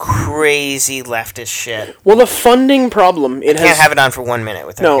 some crazy leftist shit. Well, the funding problem, I can't have it on for 1 minute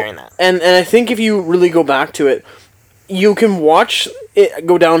without hearing that. And I think if you really go back to it, you can watch it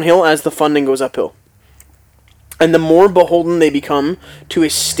go downhill as the funding goes uphill. And the more beholden they become to a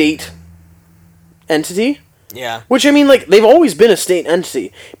state entity. Yeah. Which, I mean, like, they've always been a state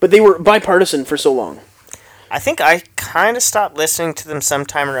entity, but they were bipartisan for so long. I think I kind of stopped listening to them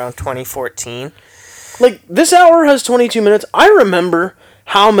sometime around 2014. Like, this hour has 22 minutes. I remember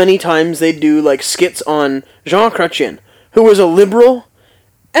how many times they do, like, skits on Jean Chrétien, who was a liberal,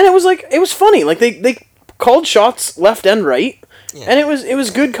 and it was, like, it was funny. Like, they called shots left and right. Yeah. And it was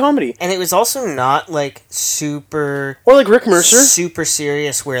good comedy. And it was also not, like, super... Or like Rick Mercer. Super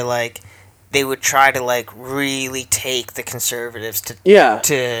serious, where, like, they would try to, like, really take the conservatives to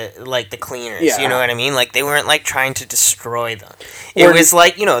like, the cleaners. Yeah. You know what I mean? Like, they weren't, like, trying to destroy them. It was,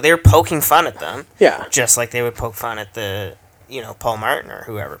 like, you know, they were poking fun at them. Yeah. Just like they would poke fun at the, you know, Paul Martin or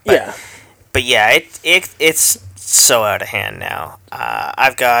whoever. But yeah, it's so out of hand now.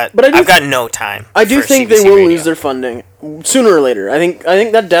 I've got no time. I do think CBC they will lose their funding sooner or later. I think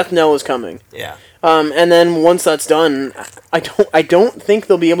that death knell is coming. Yeah. And then once that's done, I don't think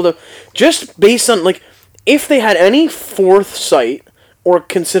they'll be able to, just based on, like, if they had any foresight or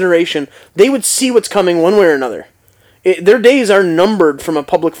consideration, they would see what's coming one way or another. Their days are numbered from a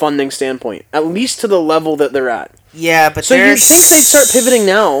public funding standpoint, at least to the level that they're at. Yeah, but so you'd think they'd start pivoting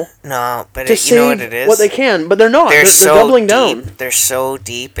now. No, but you know what it is? What they can, but they're not. They're so doubling deep, down. They're so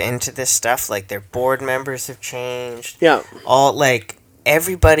deep into this stuff. Like, their board members have changed. Yeah. All, like,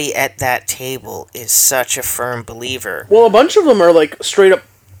 everybody at that table is such a firm believer. Well, a bunch of them are, like, straight up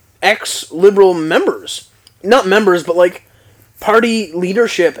ex-liberal members. Not members, but, like, party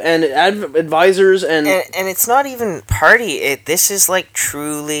leadership and advisors and it's not even party. This is, like,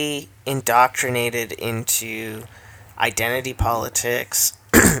 truly indoctrinated into identity politics,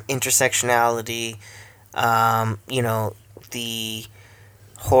 intersectionality, you know, the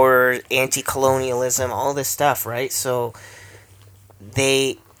horror, anti-colonialism, all this stuff, right? So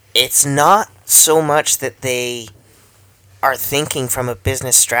it's not so much that they are thinking from a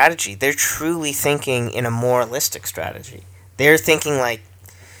business strategy. They're truly thinking in a moralistic strategy. They're thinking, like,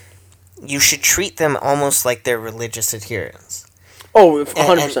 you should treat them almost like they're religious adherents. Oh,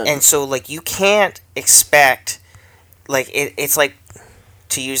 100%. And so, like, you can't expect, like, it's like,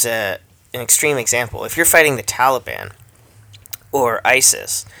 to use an extreme example, if you're fighting the Taliban or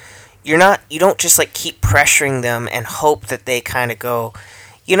ISIS, you don't just, like, keep pressuring them and hope that they kind of go,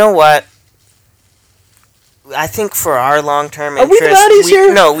 you know what, I think for our long-term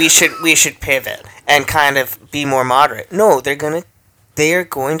interest, we should pivot and kind of be more moderate. No, they are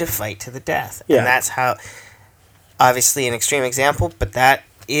going to fight to the death. Yeah. And that's how, obviously an extreme example, but that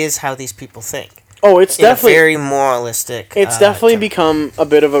is how these people think. Oh, it's definitely a very moralistic. It's definitely become a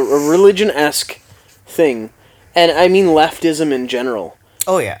bit of a religion-esque thing, and I mean leftism in general.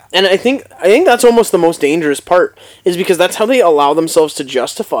 Oh yeah. And I think that's almost the most dangerous part, is because that's how they allow themselves to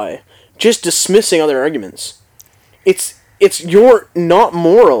justify just dismissing other arguments. It's you're not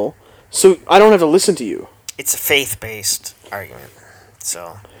moral, so I don't have to listen to you. It's a faith-based argument,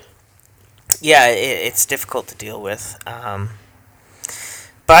 so yeah, it's difficult to deal with.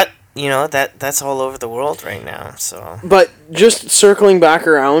 But you know that's all over the world right now. So, but just circling back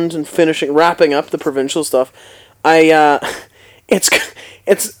around and wrapping up the provincial stuff, it's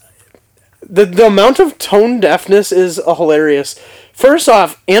the amount of tone deafness is hilarious. First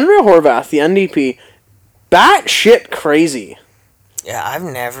off, Andrea Horwath, the NDP, batshit crazy. yeah, I've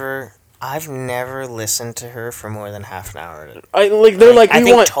never listened to her for more than half an hour. I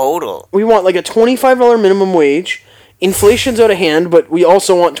we want like a $25 minimum wage. Inflation's out of hand, but we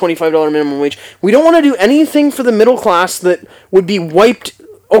also want $25 minimum wage. We don't want to do anything for the middle class that would be wiped.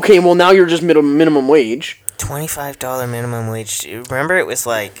 Okay, well now you're just minimum wage. $25 minimum wage. Remember, it was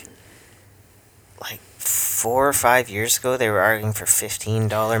like 4 or 5 years ago they were arguing for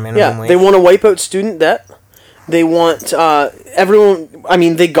 $15 minimum wage. They want to wipe out student debt. They want everyone. I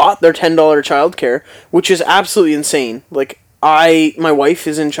mean, they got their $10 childcare, which is absolutely insane. Like my wife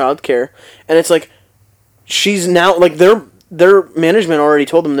is in childcare, and it's like she's now like their management already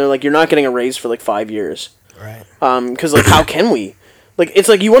told them, they're like, you're not getting a raise for like 5 years. Right. Because like how can we? Like it's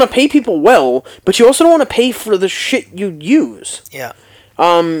like you want to pay people well, but you also don't want to pay for the shit you use. Yeah.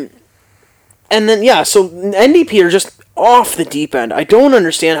 And then so NDP are just off the deep end. I don't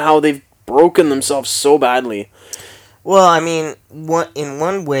understand how they've broken themselves so badly. Well, I mean, in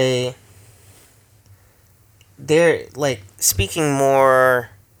one way, they're like speaking more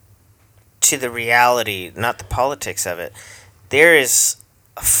to the reality, not the politics of it. There is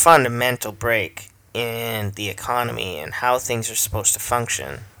a fundamental break in the economy and how things are supposed to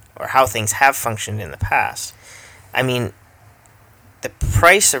function, or how things have functioned in the past. I mean, the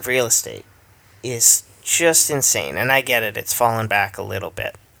price of real estate is just insane, and I get it, it's fallen back a little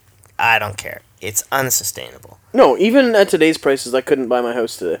bit. I don't care. It's unsustainable. No, even at today's prices, I couldn't buy my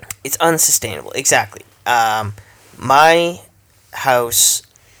house today. It's unsustainable, exactly. My house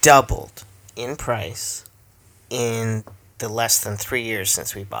doubled in price in the less than 3 years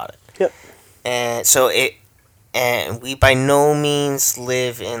since we bought it. Yep. And we by no means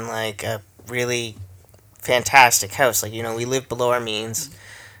live in like a really fantastic house. Like, you know, we live below our means.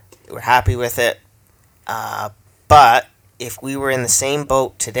 We're happy with it. But if we were in the same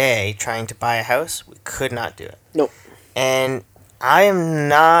boat today trying to buy a house, we could not do it. Nope. And I am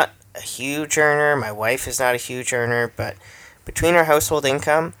not a huge earner. My wife is not a huge earner. But between our household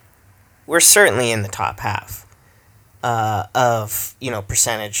income, we're certainly in the top half of,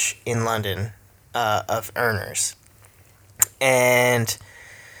 percentage in London of earners. And,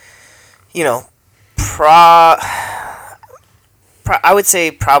 I would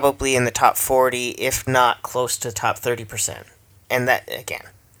say probably in the top 40, if not close to top 30%. And that, again,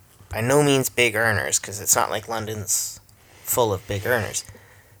 by no means big earners, because it's not like London's full of big earners.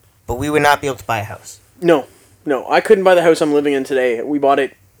 But we would not be able to buy a house. No, I couldn't buy the house I'm living in today. We bought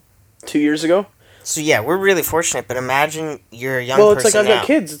it 2 years ago. So yeah, we're really fortunate, but imagine you're a young person now. Well, it's like I've got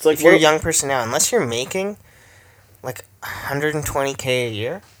kids. It's like, if you're a young person now, unless you're making like $120K a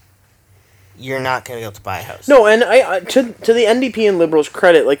year, you're not going to be able to buy a house. No, and I to the NDP and Liberals'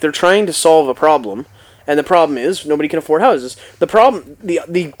 credit, like, they're trying to solve a problem, and the problem is nobody can afford houses. The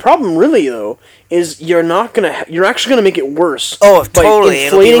problem really, though, is you're actually gonna make it worse. Oh, totally.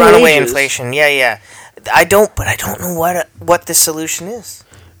 It'll be runaway wages. Inflation. Yeah. I don't know what the solution is.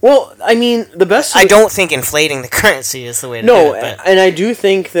 Well, I mean, the best. I don't think inflating the currency is the way to do it. No, and I do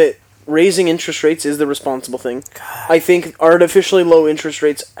think that raising interest rates is the responsible thing. God. I think artificially low interest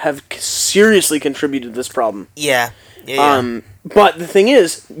rates have seriously contributed to this problem. Yeah. But the thing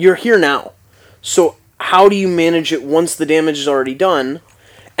is, you're here now. So how do you manage it once the damage is already done?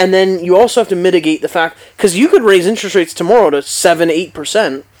 And then you also have to mitigate the fact, because you could raise interest rates tomorrow to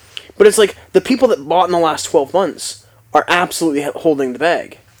 7-8%, but it's like the people that bought in the last 12 months are absolutely holding the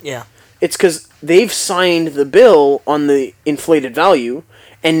bag. Yeah. It's because they've signed the bill on the inflated value,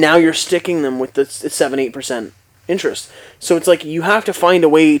 and now you're sticking them with the 7-8% interest. So it's like you have to find a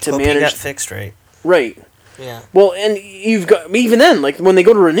way to manage. That fixed rate. Right. Yeah. Well, and you've got, even then, like when they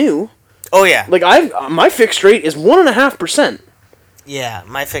go to renew. Oh yeah. Like my fixed rate is 1.5%. Yeah,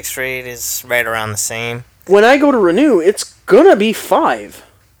 my fixed rate is right around the same. When I go to renew, it's gonna be 5.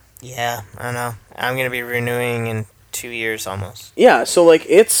 Yeah, I know. I'm gonna be renewing in 2 years almost. Yeah, so like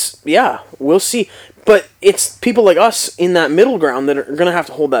we'll see. But it's people like us in that middle ground that are gonna have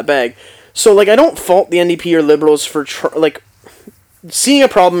to hold that bag. So like I don't fault the NDP or Liberals for seeing a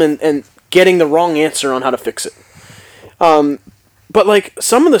problem and getting the wrong answer on how to fix it. But, like,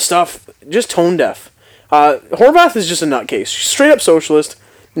 some of the stuff, just tone deaf. Horvath is just a nutcase. Straight up socialist.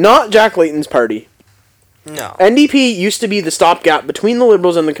 Not Jack Layton's party. No. NDP used to be the stopgap between the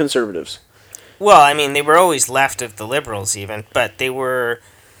Liberals and the Conservatives. Well, I mean, they were always left of the Liberals, even, but they were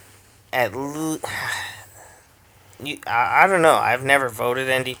at least. I don't know. I've never voted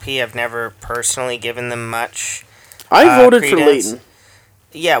NDP. I've never personally given them much. I voted for credence. Layton.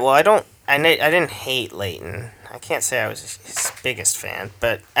 Yeah, well, I didn't hate Layton. I can't say I was his biggest fan,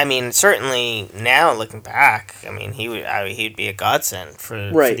 but I mean, certainly now looking back, I mean, he'd be a godsend for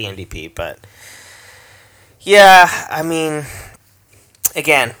the NDP. But yeah, I mean,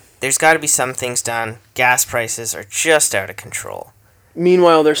 again, there's got to be some things done. Gas prices are just out of control.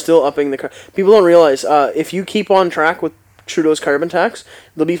 Meanwhile, they're still upping the... People don't realize, if you keep on track with Trudeau's carbon tax,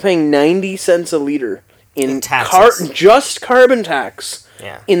 they'll be paying 90 cents a litre in taxes. Just carbon tax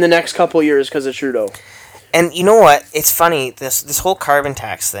in the next couple of years because of Trudeau. And you know what? It's funny, this whole carbon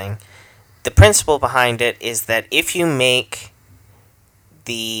tax thing, the principle behind it is that if you make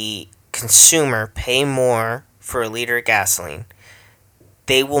the consumer pay more for a liter of gasoline,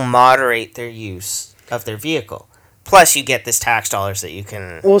 they will moderate their use of their vehicle. Plus, you get this tax dollars that you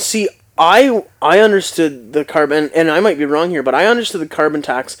can... Well, see, I understood the carbon, and I might be wrong here, but I understood the carbon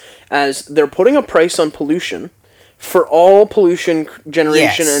tax as they're putting a price on pollution for all pollution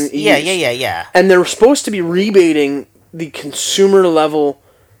generation and use. Yeah. And they're supposed to be rebating the consumer level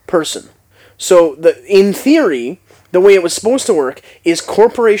person. So, in theory, the way it was supposed to work is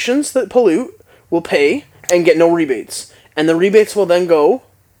corporations that pollute will pay and get no rebates. And the rebates will then go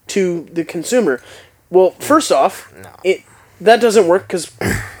to the consumer. Well, first off, that doesn't work because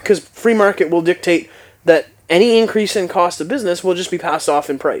free market will dictate that any increase in cost of business will just be passed off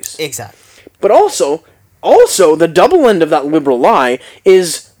in price. Exactly. But also, the double end of that liberal lie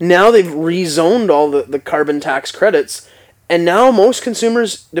is now they've rezoned all the carbon tax credits, and now most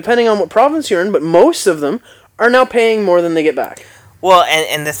consumers, depending on what province you're in, but most of them are now paying more than they get back. Well,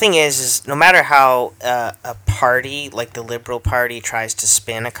 and the thing is no matter how a party, like the Liberal Party, tries to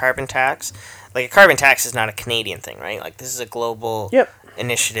spin a carbon tax, like a carbon tax is not a Canadian thing, right? Like this is a global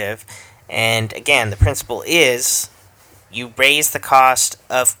initiative. And again, the principle is you raise the cost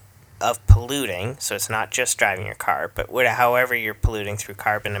of polluting, so it's not just driving your car, but however you're polluting through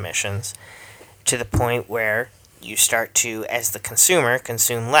carbon emissions, to the point where you start to, as the consumer,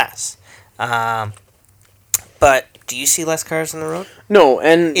 consume less. But do you see less cars on the road? No,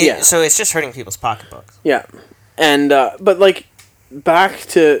 and so it's just hurting people's pocketbooks. Yeah, and but like back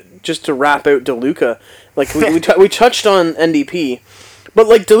to just to wrap out DeLuca, like we touched on NDP, but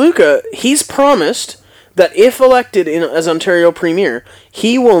like DeLuca, he's promised that if elected as Ontario Premier,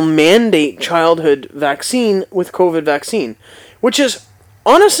 he will mandate childhood vaccine with COVID vaccine, which is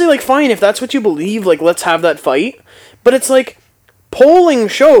honestly like fine if that's what you believe. Like let's have that fight, but it's like polling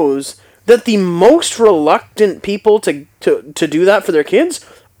shows that the most reluctant people to do that for their kids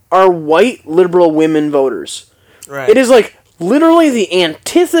are white liberal women voters. Right. It is like literally the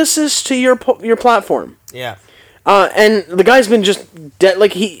antithesis to your platform. Yeah. And the guy's been just dead.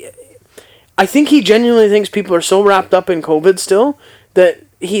 Like I think he genuinely thinks people are so wrapped up in COVID still that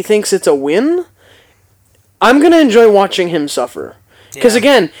he thinks it's a win. I'm gonna enjoy watching him suffer because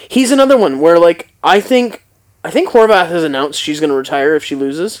again, he's another one where like I think Horvath has announced she's gonna retire if she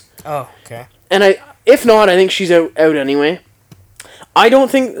loses. Oh, okay. And if not, I think she's out anyway. I don't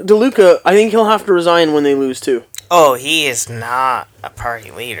think DeLuca. I think he'll have to resign when they lose too. Oh, he is not a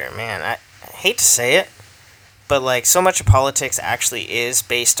party leader, man. I hate to say it, but like so much of politics actually is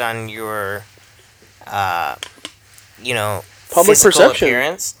based on your, public perception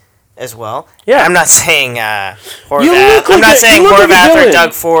appearance as well. Yeah, I'm not saying Horvath. I'm not saying Horvath or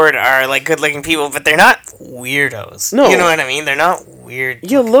Doug Ford are like good-looking people, but they're not weirdos. No, you know what I mean. They're not weird.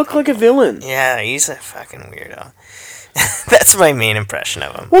 You look like a villain. Yeah, he's a fucking weirdo. That's my main impression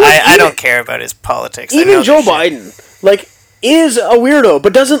of him. Well, I don't care about his politics. Even Joe Biden, like, is a weirdo,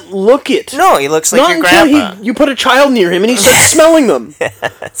 but doesn't look it. No, he looks like not your grandpa. You put a child near him and he starts smelling them.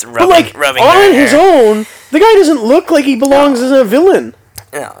 But like, on his own, the guy doesn't look like he belongs as a villain.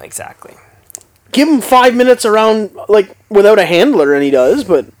 No, exactly. Give him 5 minutes around, like, without a handler, and he does,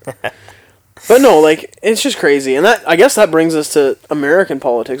 but... But no, like, it's just crazy. And I guess that brings us to American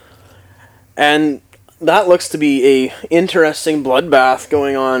politics. And that looks to be a interesting bloodbath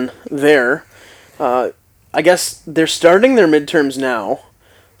going on there. I guess they're starting their midterms now.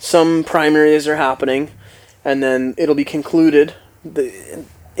 Some primaries are happening, and then it'll be concluded.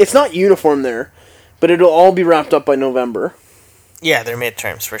 It's not uniform there, but it'll all be wrapped up by November. Yeah, they're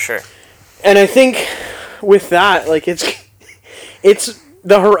midterms for sure. And I think with that, like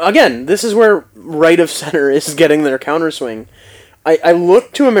again, this is where right of center is getting their counterswing. I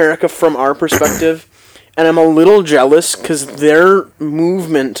look to America from our perspective, and I'm a little jealous because their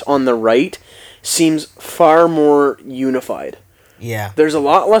movement on the right seems far more unified. Yeah. There's a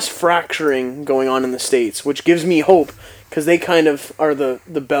lot less fracturing going on in the States, which gives me hope because they kind of are the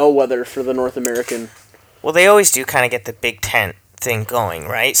bellwether for the North American. Well, they always do kind of get the big tent thing going,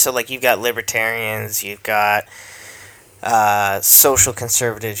 right? So, like, you've got libertarians, you've got social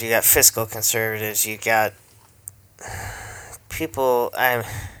conservatives, you got fiscal conservatives, you got people. And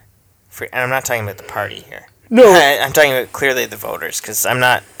I'm not talking about the party here. No, I'm talking about clearly the voters, because I'm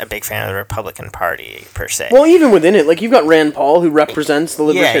not a big fan of the Republican Party per se. well, even within it, like you've got Rand Paul who represents the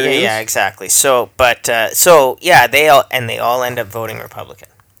libertarians. Yeah, exactly. So, they all end up voting Republican.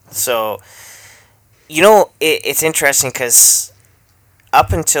 So, it's interesting because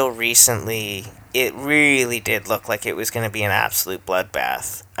up until recently, it really did look like it was going to be an absolute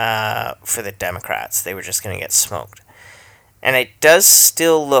bloodbath for the Democrats. They were just going to get smoked. And it does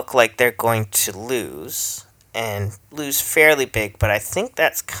still look like they're going to lose, and lose fairly big, but I think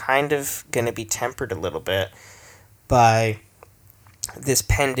that's kind of going to be tempered a little bit by this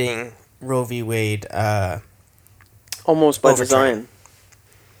pending Roe v. Wade Almost by overturn. design.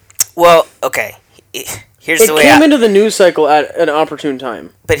 Well, okay. Here's It the way came into the news cycle at an opportune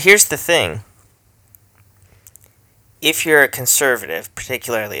time. But here's the thing. If you're a conservative,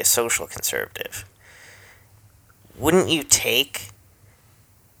 particularly a social conservative, wouldn't you take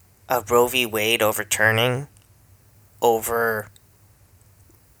a Roe v. Wade overturning over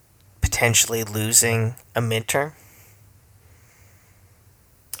potentially losing a midterm?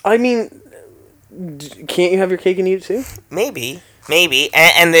 I mean, can't you have your cake and eat it too? Maybe.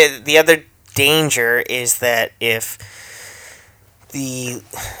 And the other danger is that if and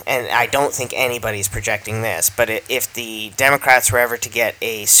I don't think anybody's projecting this, but if the Democrats were ever to get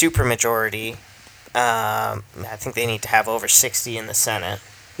a supermajority, I think they need to have over 60 in the Senate.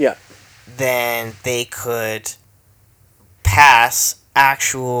 Yeah. Then they could pass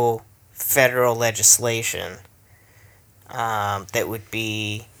actual federal legislation that would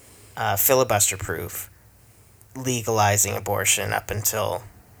be filibuster-proof, legalizing abortion up until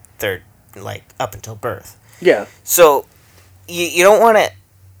birth. Yeah. So you don't want to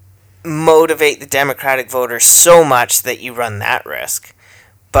motivate the Democratic voters so much that you run that risk,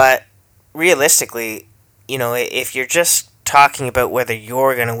 but realistically, if you're just talking about whether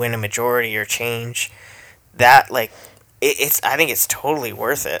you're going to win a majority or change that, I think it's totally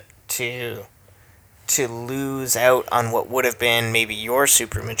worth it to lose out on what would have been maybe your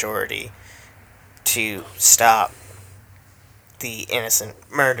supermajority to stop the innocent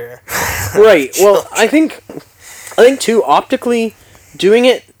murder. Right. Well, I think too, optically, doing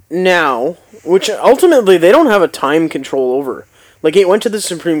it now, which ultimately they don't have a time control over. Like, it went to the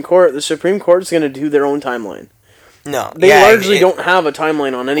Supreme Court. The Supreme Court's going to do their own timeline. No. They largely don't have a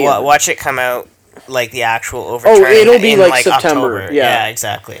timeline on any of it. Watch it come out, like, the actual overturn. Oh, it'll be like September. October. Yeah,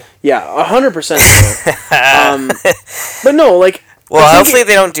 exactly. Yeah, 100% so. But no, like... Well, hopefully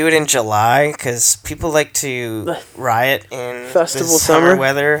they don't do it in July, because people like to riot in festival the summer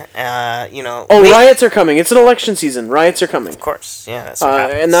weather. Riots are coming. It's an election season. Riots are coming. Of course, yeah, that's what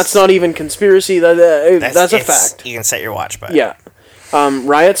happens. And that's not even conspiracy. That's a fact. You can set your watch by it. Yeah.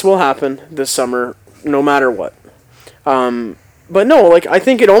 Riots will happen this summer, no matter what. But no, like, I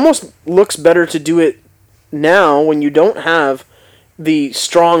think it almost looks better to do it now when you don't have the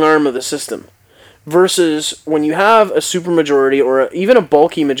strong arm of the system. Versus when you have a supermajority or even a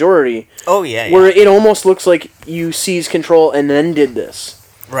bulky majority. Oh, yeah. Where it almost looks like you seized control and then did this.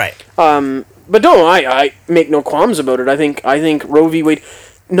 Right. But no, I make no qualms about it. I think Roe v. Wade,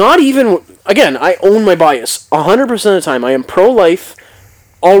 not even, again, I own my bias. 100% of the time, I am pro-life,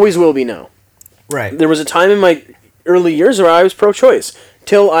 always will be now. Right. There was a time in my early years where I was pro-choice,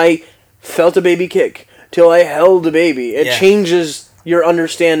 till I felt a baby kick, till I held a baby. It changes your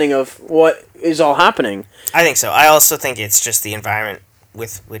understanding of what is all happening. I think so. I also think it's just the environment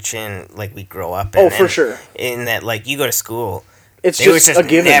with which we grow up in. Oh, for sure. In that, you go to school, it's there was just a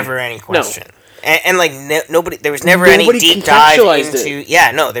given. Never any question. No. And nobody, there was never Nobody any deep dive into... it.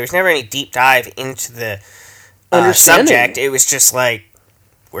 Yeah, no, there was never any deep dive into the subject. It was just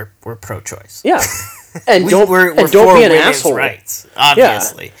we're pro-choice. Yeah. And don't be an asshole. Rights,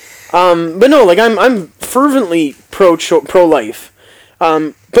 obviously. Yeah. But no, I'm fervently pro-life.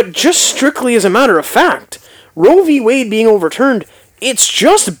 But just strictly as a matter of fact, Roe v. Wade being overturned, it's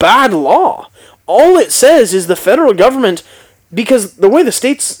just bad law. All it says is the federal government, because the way the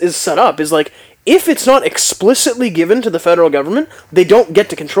states is set up is if it's not explicitly given to the federal government, they don't get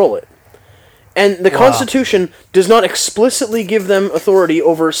to control it. And the Constitution does not explicitly give them authority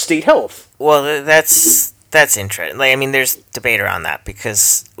over state health. Well, that's That's interesting. Like, I mean, there's debate around that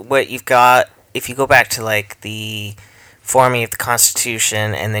because what you've got, if you go back to like the forming of the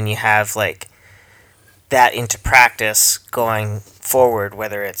Constitution, and then you have like that into practice going forward,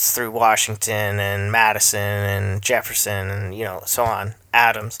 whether it's through Washington and Madison and Jefferson and so on,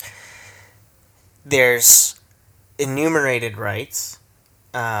 Adams. There's enumerated rights,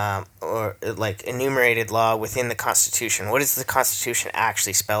 or like enumerated law within the Constitution. What does the Constitution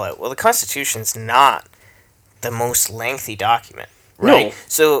actually spell out? Well, the Constitution's not the most lengthy document, right?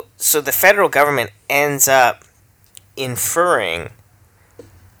 No. So the federal government ends up inferring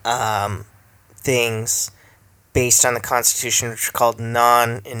things based on the Constitution, which are called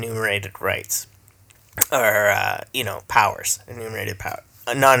non-enumerated rights, or powers,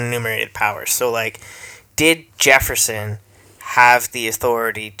 non-enumerated powers. So, like, did Jefferson have the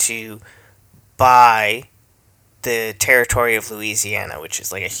authority to buy the territory of Louisiana, which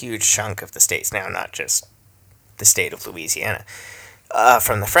is like a huge chunk of the states now, not just the state of Louisiana,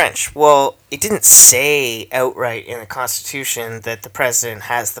 from the French? Well, it didn't say outright in the Constitution that the president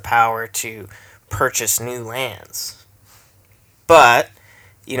has the power to purchase new lands. But,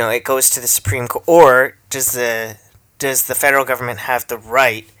 it goes to the Supreme Court. Or does the federal government have the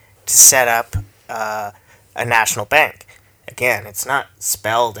right to set up a national bank? Again, it's not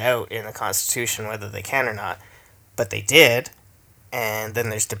spelled out in the Constitution whether they can or not, but they did. And then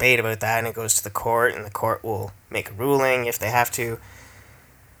there's debate about that, and it goes to the court, and the court will make a ruling if they have to.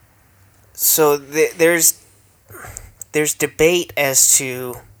 So there's debate as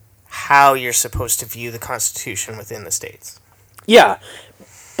to how you're supposed to view the Constitution within the states. Yeah,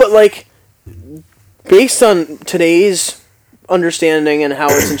 but like, based on today's understanding and how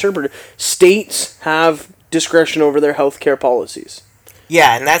it's interpreted, states have discretion over their healthcare policies.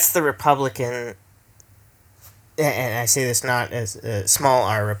 Yeah, and that's the Republican. And I say this not as a small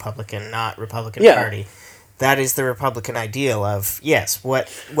r Republican, not Republican Party. That is the Republican ideal of, yes, what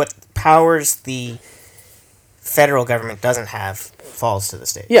powers the federal government doesn't have falls to the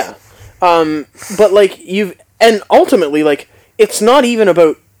states. Yeah. But, like, and ultimately, like, it's not even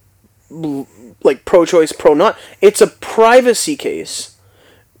about, like, pro-choice, pro-not. It's a privacy case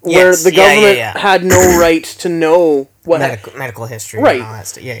where the government had no right to know what medical history, right? And all that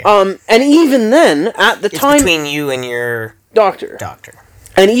stuff. And even then, at the time, between you and your doctor,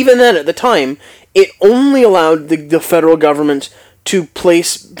 and even then, at the time, it only allowed the federal government to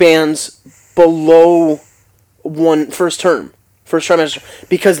place bans below first trimester,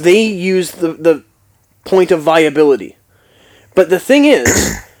 because they use the point of viability. But the thing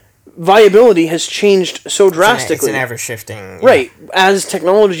is, viability has changed so drastically. It's an ever-shifting... Right, as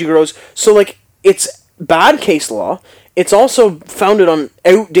technology grows. So, like, it's bad case law. It's also founded on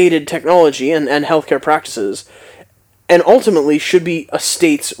outdated technology and healthcare practices, and ultimately should be a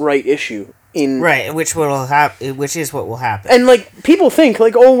states' right issue. Right, which is what will happen. And, like, people think,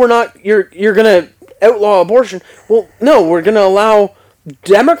 like, oh, you're gonna outlaw abortion. Well, no, we're gonna allow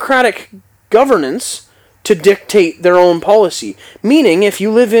democratic governance to dictate their own policy. Meaning, if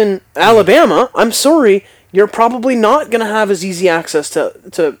you live in Alabama, I'm sorry, you're probably not going to have as easy access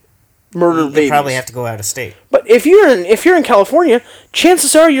to murder babies. You probably have to go out of state. But if you're in California,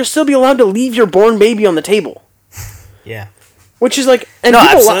 chances are you'll still be allowed to leave your born baby on the table. Yeah. Which is like, and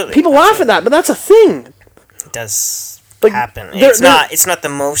people laugh at that, but that's a thing. It does happen. It's not the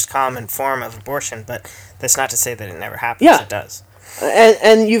most common form of abortion, but that's not to say that it never happens. Yeah. It does.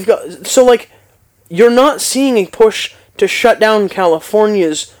 And you've got, so like, you're not seeing a push to shut down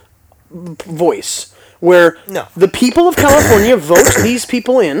California's voice, where the people of California vote these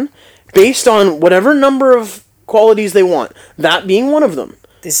people in based on whatever number of qualities they want, that being one of them.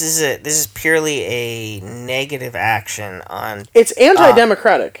 This is purely a negative action on... It's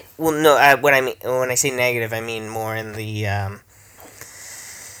anti-democratic. Well, no, what I mean when I say negative, I mean more in the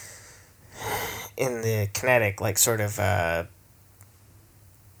kinetic, like, sort of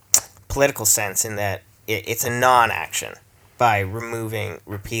political sense, in that it's a non-action by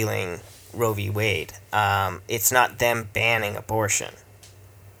repealing Roe v. Wade. It's not them banning abortion.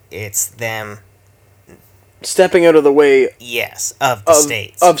 It's them stepping out of the way. Yes, of the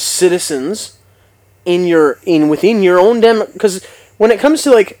states, of citizens within your own because when it comes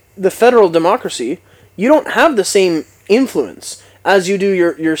to, like, the federal democracy, you don't have the same influence as you do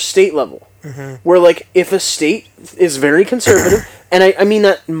your state level. Mm-hmm. Where, like, if a state is very conservative, and I mean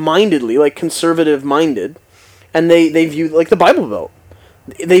that mindedly, like, conservative-minded, and they view, like, the Bible Belt,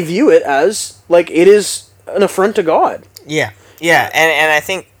 they view it as, like, it is an affront to God. Yeah, and I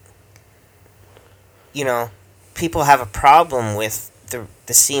think, people have a problem with the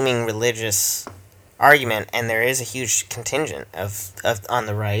seeming religious argument, and there is a huge contingent of on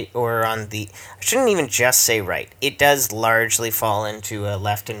the right, or on the, I shouldn't even just say right. It does largely fall into a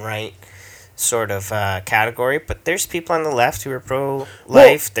left and right sort of category, but there's people on the left who are pro-life.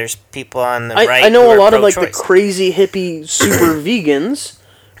 Well, there's people on the right. I know who a are lot of like pro-choice. the crazy hippie super vegans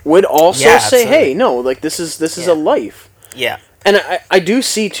would also say, absolutely. "Hey, no, like this is a life." Yeah, and I do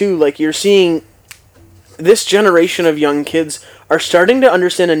see too, like you're seeing this generation of young kids are starting to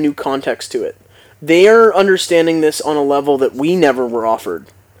understand a new context to it. They are understanding this on a level that we never were offered.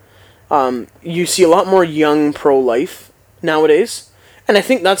 You see a lot more young pro-life nowadays, and I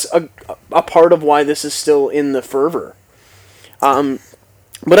think that's a part of why this is still in the fervor. But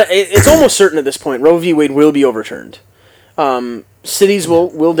it's almost certain at this point, Roe v. Wade will be overturned. Cities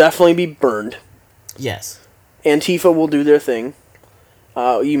will definitely be burned. Yes. Antifa will do their thing.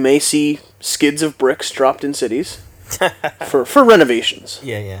 You may see skids of bricks dropped in cities for renovations.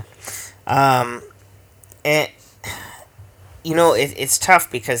 Yeah. And it's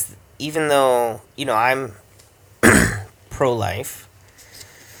tough because even though I'm pro-life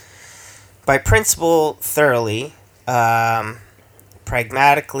by principle thoroughly,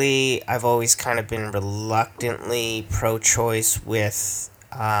 pragmatically I've always kind of been reluctantly pro-choice with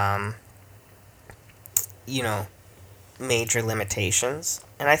major limitations,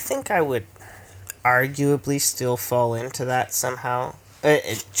 and I think I would arguably still fall into that somehow.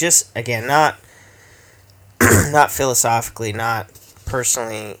 It just, again, not philosophically, not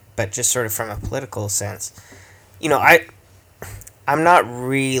personally, but just sort of from a political sense. I'm not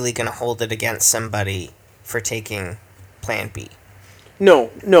really going to hold it against somebody for taking Plan B.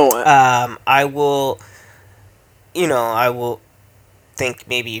 No. I will think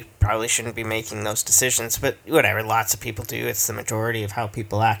maybe you probably shouldn't be making those decisions, but whatever, lots of people do. It's the majority of how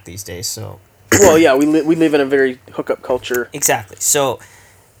people act these days, so... Well, yeah, we live in a very hookup culture. Exactly. So,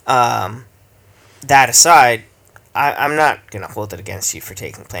 that aside, I'm not going to hold it against you for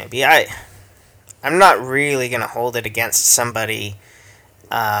taking Plan B. I'm not really going to hold it against somebody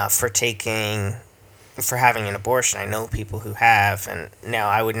for having an abortion. I know people who have, and now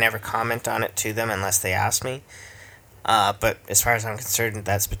I would never comment on it to them unless they asked me. But as far as I'm concerned,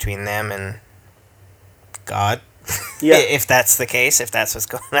 that's between them and God. Yeah. If that's the case, if that's what's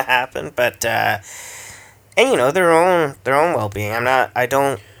going to happen. But and their own well-being. I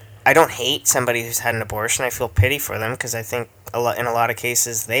don't hate somebody who's had an abortion. I feel pity for them because I think in a lot of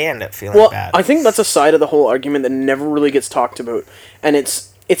cases they end up feeling bad. I think that's a side of the whole argument that never really gets talked about, and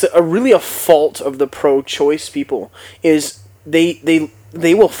it's really a fault of the pro-choice people. Is they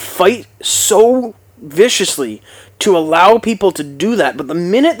will fight so viciously to allow people to do that, but the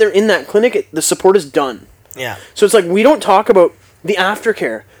minute they're in that clinic, the support is done. Yeah. So it's like we don't talk about the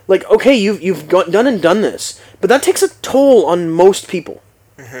aftercare. Like, okay, you've done this, but that takes a toll on most people.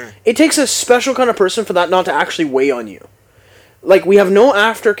 Mm-hmm. It takes a special kind of person for that not to actually weigh on you. Like, we have no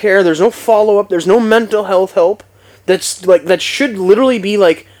aftercare. There's no follow up. There's no mental health help. That should literally be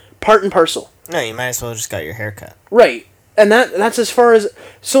like part and parcel. No, you might as well just got your hair cut. Right, and that's as far as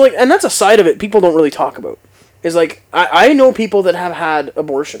and that's a side of it people don't really talk about. Is like I know people that have had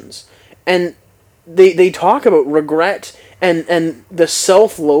abortions, and they talk about regret and the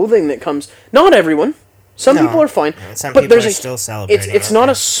self-loathing that comes. Not everyone. Some people are fine. Some but people there's are still celebrating. It's not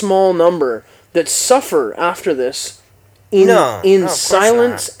a small number that suffer after this in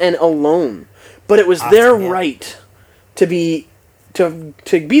silence and alone. But it was their right to be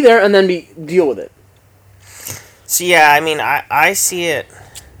there and then deal with it. So yeah, I mean, I see it.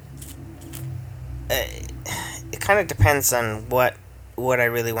 It kind of depends on what I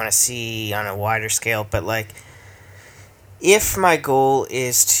really want to see on a wider scale, but like, if my goal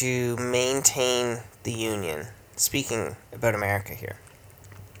is to maintain the Union, speaking about America here,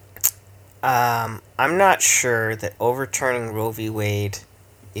 I'm not sure that overturning Roe v. Wade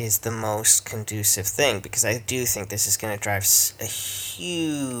is the most conducive thing, because I do think this is going to drive a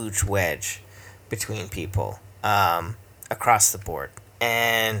huge wedge between people across the board.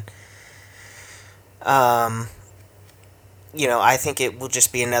 And, I think it will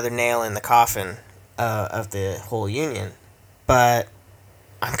just be another nail in the coffin of the whole Union. But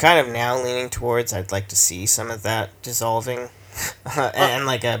I'm kind of now leaning towards I'd like to see some of that dissolving and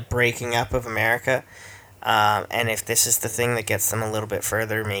like a breaking up of America. And if this is the thing that gets them a little bit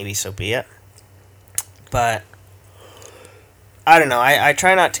further, maybe so be it. But I don't know. I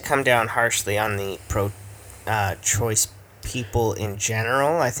try not to come down harshly on the pro-choice people in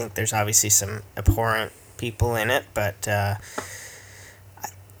general. I think there's obviously some abhorrent people in it, but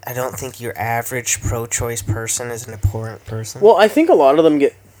I don't think your average pro-choice person is an abhorrent person. Well, I think a lot of them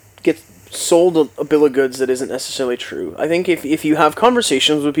get sold a bill of goods that isn't necessarily true. I think if you have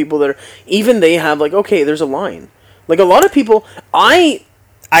conversations with people that are, even they have like, okay, there's a line. Like a lot of people, I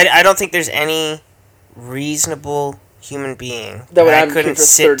don't think there's any reasonable human being That would I advocate couldn't for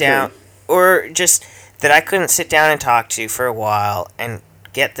sit third down, term. or just that I couldn't sit down and talk to for a while and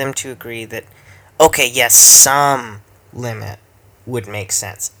get them to agree that, okay, yes, some limit would make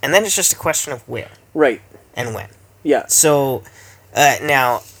sense. And then it's just a question of where right. and when. Yeah. So,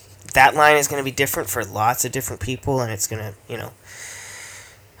 now, that line is going to be different for lots of different people, and it's going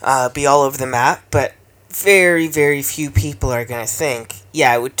to, be all over the map, but very, very few people are going to think,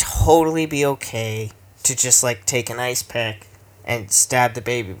 yeah, it would totally be okay to just, like, take an ice pick and stab the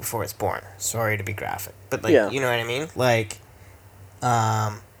baby before it's born. Sorry to be graphic. But, like, Yeah. you know what I mean? Like,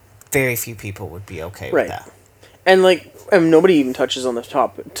 very few people would be okay Right. with that. And like, nobody even touches on the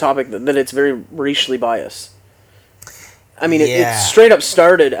topic that it's very racially biased. I mean, it Yeah. straight up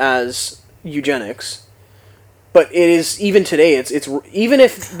started as eugenics, but it is even today. It's even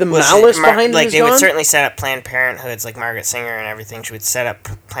if the malice behind it is they gone. would certainly set up Planned Parenthoods, like Margaret Singer and everything. She would set up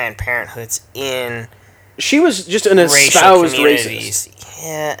Planned Parenthoods in She was just an racial espoused communities. racist.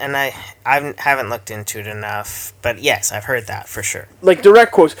 Yeah, and I haven't looked into it enough, but yes, I've heard that for sure. Like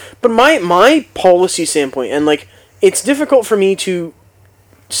direct quotes. But my policy standpoint, and like, it's difficult for me to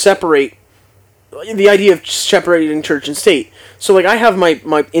separate the idea of separating church and state. So like, I have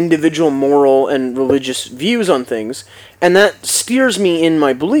my individual moral and religious views on things, and that steers me in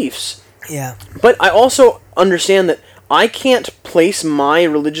my beliefs. Yeah. But I also understand that I can't place my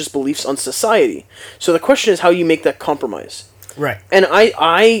religious beliefs on society. So the question is how you make that compromise. Right. And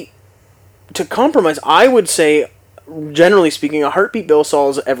I to compromise, I would say, generally speaking, a heartbeat bill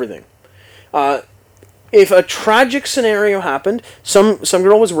solves everything. If a tragic scenario happened, some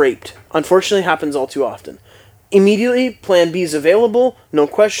girl was raped, unfortunately happens all too often. Immediately, Plan B is available, no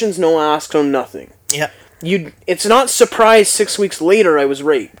questions, no asks, no nothing. Yep. It's not surprise 6 weeks later I was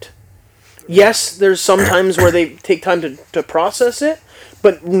raped. Yes, there's some times where they take time to process it,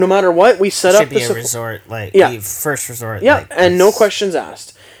 but no matter what, we set up Should be a resort, like, Yeah. the first resort. Yeah, like, and no it's- questions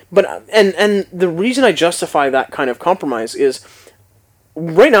asked. But and the reason I justify that kind of compromise is,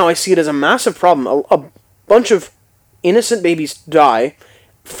 right now I see it as a massive problem. A bunch of innocent babies die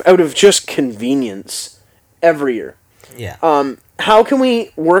out of just convenience every year. Yeah. How can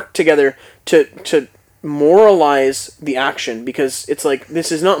we work together to moralize the action? Because it's like,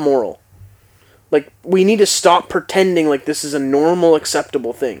 this is not moral. Like, we need to stop pretending like this is a normal,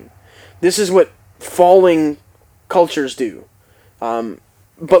 acceptable thing. This is what falling cultures do.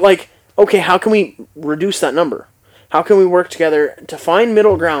 But like, okay, how can we reduce that number? How can we work together to find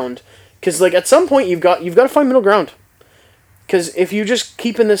middle ground? Because like, at some point you've got to find middle ground. Because if you just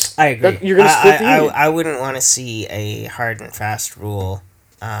keep in this, I agree. you're going to split the union. I wouldn't want to see a hard and fast rule.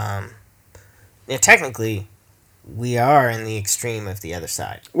 Technically, we are in the extreme of the other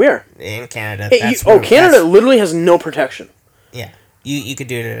side. We are. In Canada. Canada literally has no protection. Yeah. You could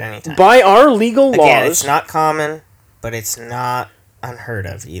do it at any time. By our legal laws... Again, it's not common, but it's not unheard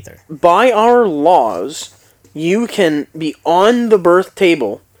of either. By our laws, you can be on the birth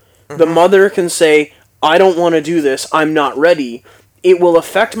table. Mm-hmm. The mother can say, I don't want to do this, I'm not ready. It will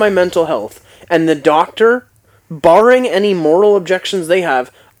affect my mental health. And the doctor, barring any moral objections they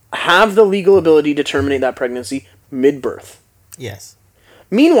have the legal ability to terminate that pregnancy mid-birth. Yes.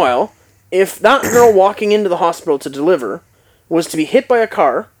 Meanwhile, if that girl walking into the hospital to deliver was to be hit by a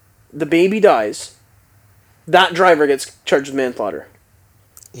car, the baby dies, that driver gets charged with manslaughter.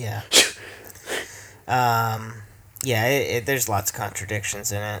 Yeah. There's lots of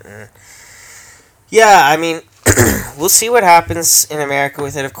contradictions in it. And yeah, I mean, we'll see what happens in America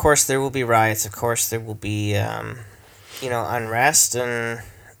with it. Of course, there will be riots. Of course, there will be, unrest. And,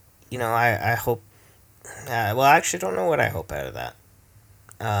 I hope... well, I actually don't know what I hope out of that.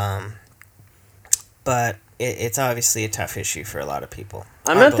 But it's obviously a tough issue for a lot of people.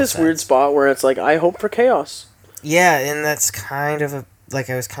 I'm at this weird spot where it's like, I hope for chaos. Yeah, and that's kind of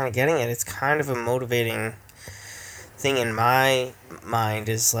I was kind of getting at, it's kind of a motivating thing in my mind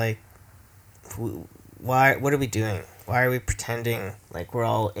is like, what are we doing? Why are we pretending like we're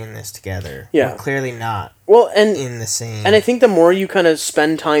all in this together? Yeah. We're clearly not in the same. And I think the more you kind of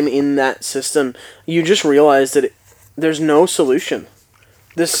spend time in that system, you just realize that there's no solution.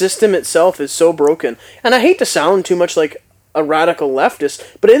 The system itself is so broken. And I hate to sound too much like a radical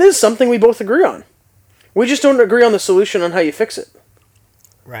leftist, but it is something we both agree on. We just don't agree on the solution on how you fix it.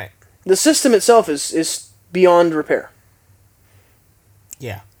 Right. The system itself is beyond repair.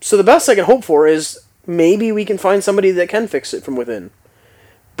 Yeah. So the best I can hope for is maybe we can find somebody that can fix it from within.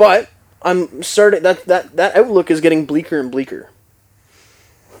 But I'm starting that outlook is getting bleaker and bleaker.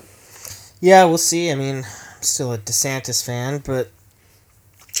 Yeah, we'll see. I mean, I'm still a DeSantis fan, but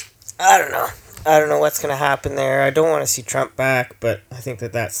I don't know. I don't know what's going to happen there. I don't want to see Trump back, but I think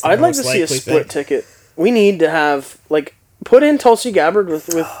that's the I'd like to see a split ticket. We need to have, like, put in Tulsi Gabbard with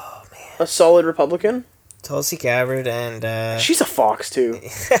a solid Republican. Tulsi Gabbard and... She's a fox, too.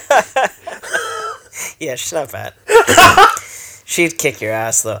 Yeah, she's not bad. She'd kick your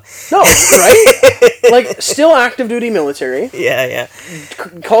ass, though. No, right? Like, still active duty military. Yeah.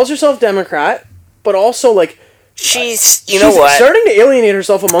 Calls herself Democrat, but also, like... She's what? Starting to alienate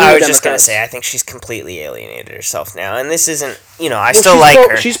herself among the Democrats. I was just going to say, I think she's completely alienated herself now. And this isn't, I still like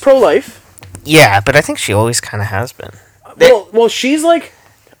her. She's pro-life. Yeah, but I think she always kind of has been. Well, she's like...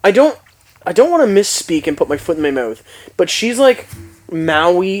 I don't want to misspeak and put my foot in my mouth, but she's like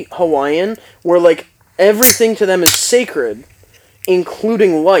Maui Hawaiian, where, like, everything to them is sacred,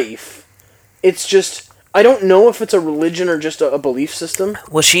 including life. It's just... I don't know if it's a religion or just a belief system.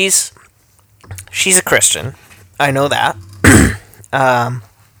 Well, she's a Christian. I know that.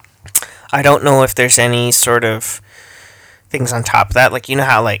 I don't know if there's any sort of things on top of that. Like, you know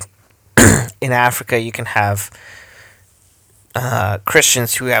how, like, in Africa you can have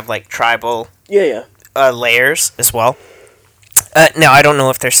Christians who have, like, tribal layers as well. Now, I don't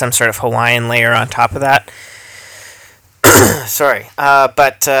know if there's some sort of Hawaiian layer on top of that. Sorry.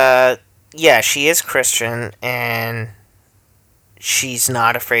 But she is Christian, and she's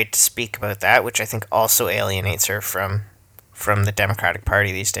not afraid to speak about that, which I think also alienates her from the Democratic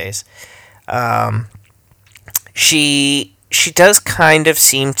Party these days. She does kind of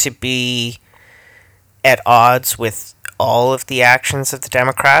seem to be at odds with all of the actions of the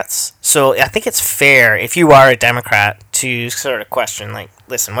Democrats. So I think it's fair, if you are a Democrat, to sort of question, like,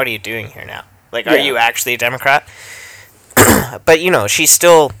 listen, what are you doing here now? Like, are you actually a Democrat? But, she's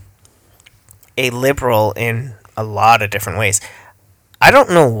still a liberal in a lot of different ways. I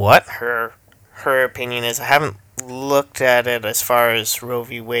don't know what her opinion is. I haven't looked at it as far as Roe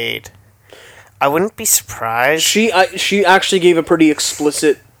v. Wade. I wouldn't be surprised. She actually gave a pretty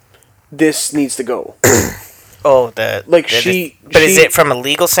explicit, this needs to go. Oh, is it from a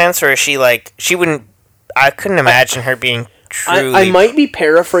legal sense, or is she like, she wouldn't, I couldn't imagine her being truly... I might be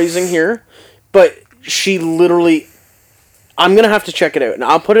paraphrasing here, but she literally... I'm going to have to check it out, and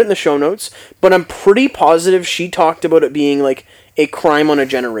I'll put it in the show notes, but I'm pretty positive she talked about it being, like, a crime on a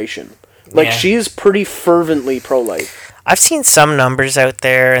generation. Like, she is pretty fervently pro-life. I've seen some numbers out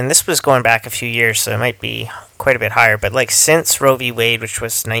there, and this was going back a few years, so it might be quite a bit higher, but, like, since Roe v. Wade, which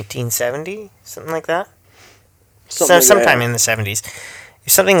was 1970, something like that? Sometime in the 70s.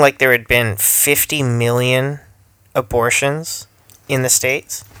 Something like there had been 50 million abortions in the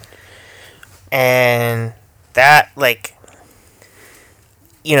States. And that, like...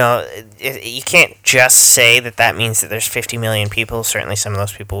 you can't just say that means that there's 50 million people. Certainly some of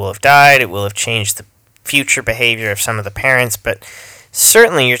those people will have died. It will have changed the future behavior of some of the parents. But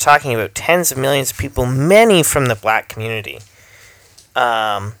certainly you're talking about tens of millions of people, many from the black community.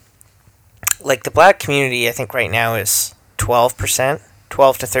 Like, the black community, I think right now is 12%,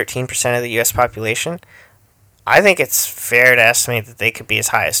 12 to 13% of the U.S. population. I think it's fair to estimate that they could be as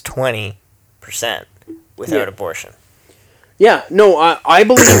high as 20% without abortion. Yeah, no, I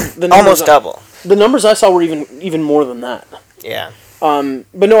believe the numbers... Almost double. The numbers I saw were even more than that. Yeah. But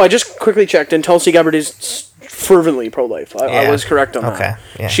no, I just quickly checked, and Tulsi Gabbard is fervently pro-life. I was correct on that. Okay.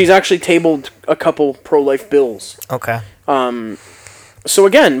 Yeah. She's actually tabled a couple pro-life bills. Okay. So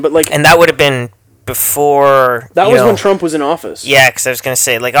again, but like... And that would have been before... That was when Trump was in office. Yeah, because I was going to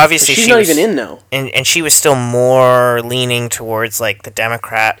say, like, obviously she's not even in now. And she was still more leaning towards, like, the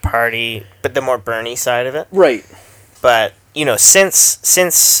Democrat Party, but the more Bernie side of it. Right. But,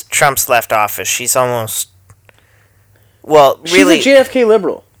 since Trump's left office, she's almost... Well, really... She's a JFK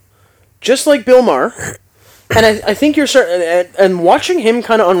liberal. Just like Bill Maher. And I think you're certain... And watching him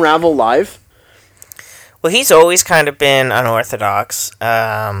kind of unravel live... Well, he's always kind of been unorthodox,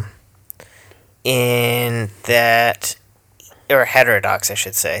 in that, or heterodox, I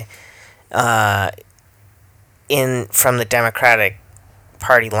should say, from the Democratic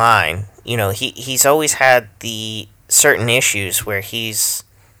Party line. He's always had the certain issues where he's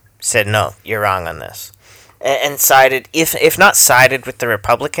said, no, you're wrong on this, and sided, if not sided with the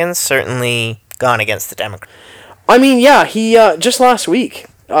Republicans, certainly gone against the Democrats. I mean, yeah, he just last week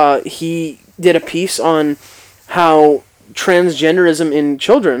he did a piece on how transgenderism in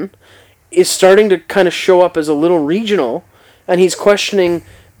children is starting to kind of show up as a little regional, and he's questioning,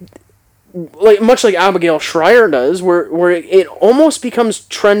 like much like Abigail Shrier does, where it almost becomes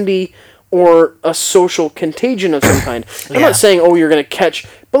trendy or a social contagion of some kind. I'm not saying, you're going to catch,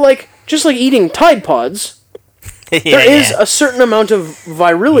 but like just like eating Tide Pods, There is a certain amount of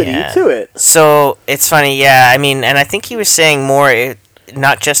virility to it. So it's funny, yeah. I mean, and I think he was saying more,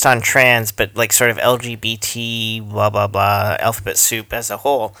 not just on trans, but like sort of LGBT, blah blah blah, alphabet soup as a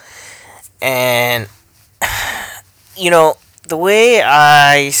whole. And the way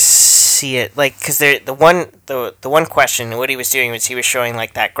I see it, like, because the one question, what he was doing was he was showing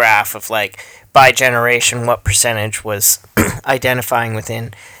like that graph of like by generation what percentage was identifying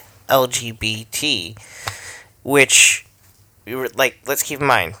within LGBT, which like, let's keep in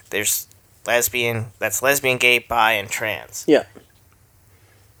mind there's lesbian, gay, bi, and trans. Yeah.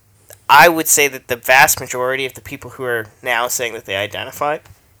 I would say that the vast majority of the people who are now saying that they identify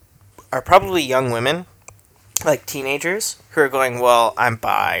are probably young women, like teenagers, who are going, well, I'm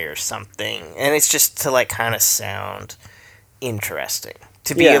bi or something. And it's just to, like, kind of sound interesting.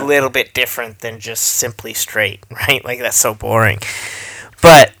 To be a little bit different than just simply straight, right? Like, that's so boring.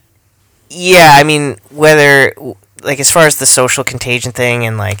 But, yeah, I mean, whether, like, as far as the social contagion thing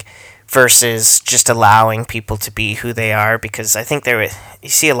and, like, versus just allowing people to be who they are, because I think you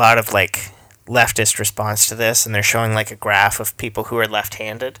see a lot of, like, leftist response to this, and they're showing, like, a graph of people who are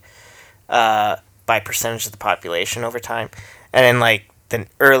left-handed by percentage of the population over time. And in, like, the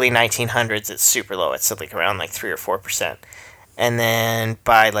early 1900s, it's super low. It's, like, around, like, 3 or 4%. And then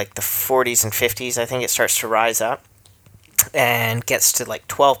by, like, the 40s and 50s, I think it starts to rise up and gets to, like,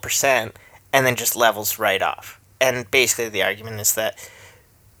 12%, and then just levels right off. And basically the argument is that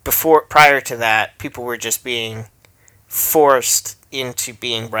prior to that, people were just being forced into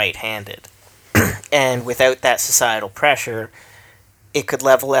being right-handed. And without that societal pressure, it could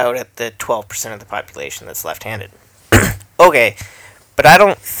level out at the 12% of the population that's left-handed. Okay, but I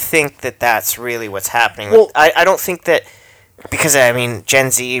don't think that that's really what's happening. Well, I don't think that, because, I mean,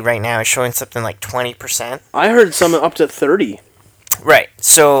 Gen Z right now is showing something like 20%. I heard some up to 30. Right,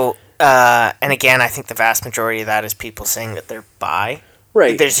 so, and again, I think the vast majority of that is people saying that they're bi.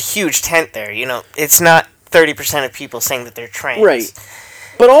 Right. There's a huge tent there, It's not 30% of people saying that they're trans. Right.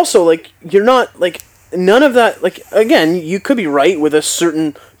 But also, like, you're not, like, none of that, like, again, you could be right with a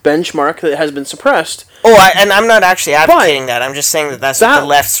certain benchmark that has been suppressed. Oh, and I'm not actually advocating that. I'm just saying that's what the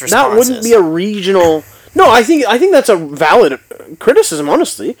left's response that wouldn't be a regional... No, I think that's a valid criticism,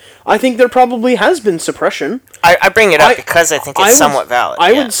 honestly. I think there probably has been suppression. I bring it up because I think it's somewhat valid.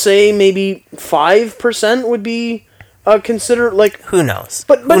 I would say maybe 5% would be... consider, like... Who knows?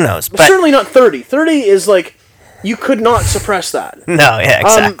 But who knows? But certainly not 30. 30 is, like, you could not suppress that. No, yeah,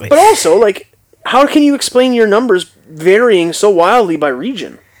 exactly. But also, like, how can you explain your numbers varying so wildly by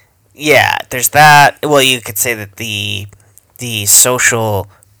region? Yeah, there's that. Well, you could say that the social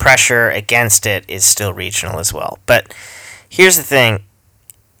pressure against it is still regional as well. But here's the thing.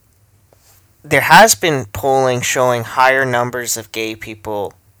 There has been polling showing higher numbers of gay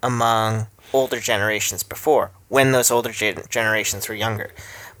people among older generations before, when those older generations were younger.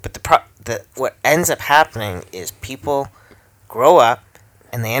 But what ends up happening is people grow up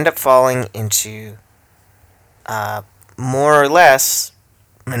and they end up falling into more or less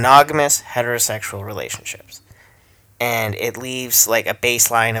monogamous heterosexual relationships. And it leaves like a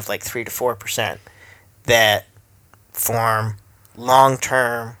baseline of like 3 to 4% that form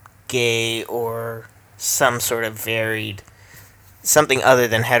long-term gay or some sort of varied, something other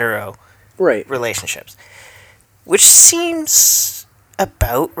than hetero relationships. Which seems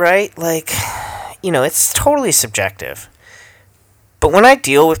about right. Like, it's totally subjective. But when I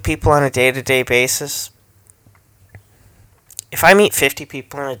deal with people on a day-to-day basis, if I meet 50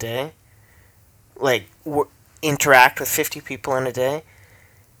 people in a day, like, interact with 50 people in a day,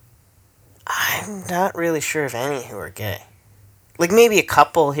 I'm not really sure of any who are gay. Like, maybe a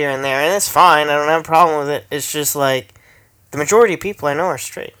couple here and there, and it's fine, I don't have a problem with it. It's just, like, the majority of people I know are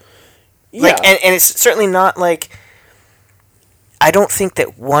straight. Yeah. Like, and it's certainly not, like, I don't think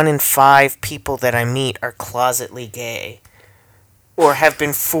that 1 in 5 people that I meet are closetly gay. Or have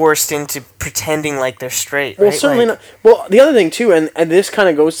been forced into pretending like they're straight, right? Well, certainly not. Well, the other thing, too, and this kind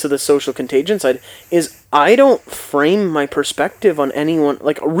of goes to the social contagion side, is I don't frame my perspective on anyone,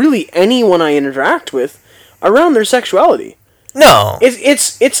 like, really anyone I interact with, around their sexuality. No.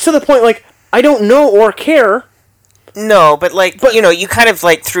 It's to the point, like, I don't know or care. No, but you kind of,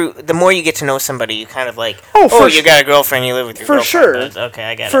 like, through, the more you get to know somebody, you kind of, like, you got a girlfriend, you live with your girlfriend. For sure. Okay,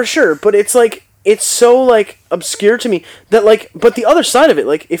 I get it. For sure, but it's, like... It's so, like, obscure to me that, like, but the other side of it,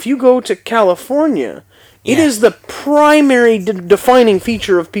 like, if you go to California, it is the primary defining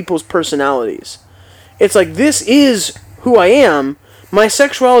feature of people's personalities. It's like, this is who I am. My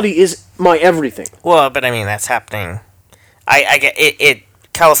sexuality is my everything. Well, but I mean, that's happening. I get it.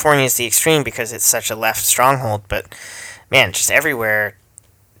 California is the extreme because it's such a left stronghold, but man, just everywhere,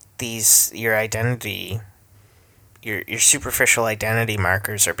 your identity your superficial identity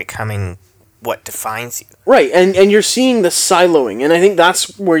markers are becoming what defines you. Right, and you're seeing the siloing, and I think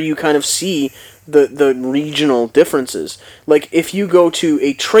that's where you kind of see the regional differences. Like, if you go to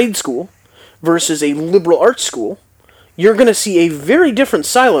a trade school versus a liberal arts school, you're going to see a very different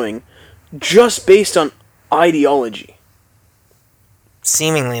siloing just based on ideology.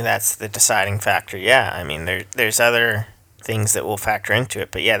 Seemingly, that's the deciding factor. Yeah, I mean, there's other things that will factor into it,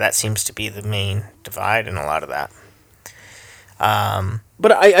 but yeah, that seems to be the main divide in a lot of that.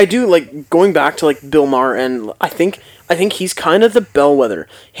 But I do like going back to like Bill Maher, and I think he's kind of the bellwether.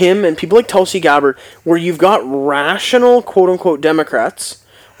 Him and people like Tulsi Gabbard, where you've got rational quote unquote Democrats,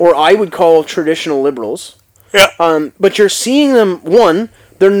 or I would call traditional liberals. Yeah. But you're seeing them, one,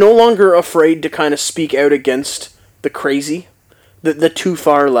 they're no longer afraid to kind of speak out against the crazy, the too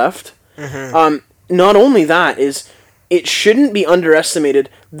far left. Mm-hmm. Not only that, is it shouldn't be underestimated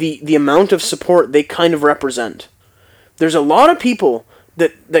the amount of support they kind of represent. There's a lot of people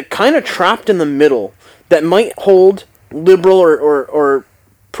that kind of trapped in the middle that might hold liberal or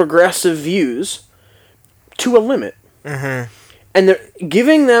progressive views to a limit. Mm-hmm. And they're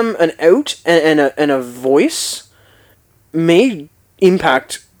giving them an out and a voice may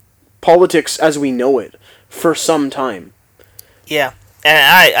impact politics as we know it for some time. Yeah,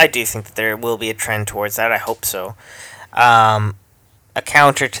 and I do think that there will be a trend towards that. I hope so. A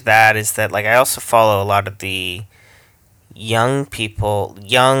counter to that is that, like, I also follow a lot of the young people,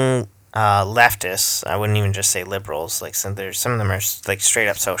 leftists. I wouldn't even just say liberals. Like, some of them are like straight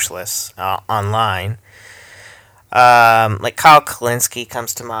up socialists online. Like Kyle Kalinske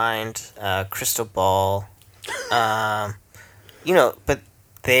comes to mind, Crystal Ball, but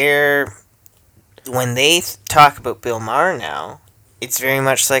when they talk about Bill Maher now, it's very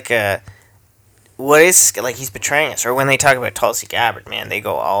much like he's betraying us. Or when they talk about Tulsi Gabbard, man, they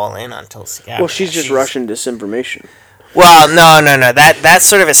go all in on Tulsi Gabbard. Well, she's just Russian disinformation. Well, no. That's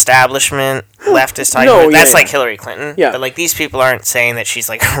sort of establishment leftist talking. That's like Hillary Clinton. Yeah. But like these people aren't saying that she's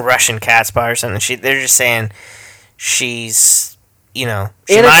like a Russian cat's paw or something. They're just saying she's, they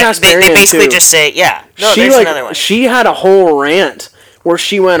basically just say, yeah. No, there's another one. She had a whole rant where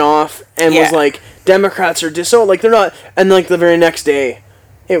she went off and was like, Democrats are like they're not, and like the very next day,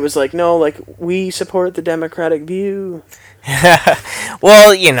 it was like, no, like we support the Democratic view.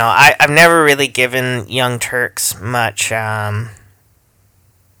 Well, I've never really given Young Turks much time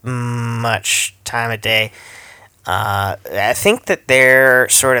of day. I think that their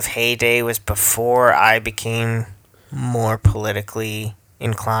sort of heyday was before I became more politically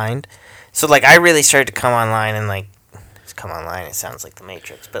inclined. So, like, I really started to come online and, like, it sounds like The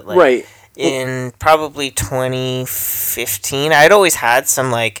Matrix, but, like, right. In probably 2015, I'd always had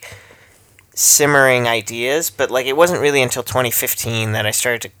some, like, simmering ideas, but, like, it wasn't really until 2015 that I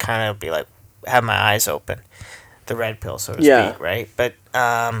started to kind of be, like, have my eyes open. The red pill, so to speak, right? But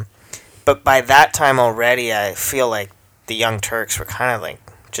by that time already, I feel like the Young Turks were kind of, like,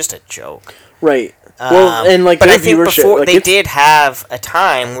 just a joke. Right. Well, and like, but I think before like, they did have a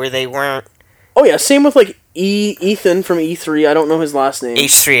time where they weren't. Oh yeah, same with like Ethan from E3. I don't know his last name.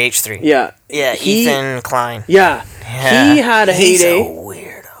 H3. Yeah. Yeah, Ethan Klein. Yeah. He had a heyday. He's a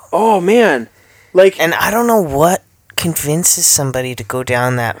weirdo. Oh man, like, and I don't know what convinces somebody to go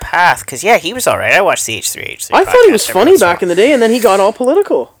down that path. Because he was all right. I watched the H3. I thought he was funny back in the day, and then he got all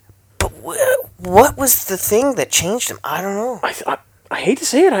political. But what was the thing that changed him? I don't know. I hate to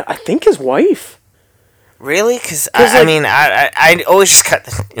say it. I think his wife. Really? Because I always just got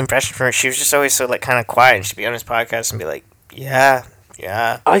the impression from her. She was just always so like kind of quiet, and she'd be on his podcast and be like, "Yeah."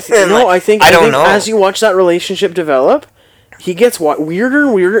 I think as you watch that relationship develop, he gets weirder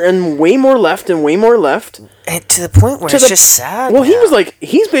and weirder, and way more left, and to the point where it's just sad. Well,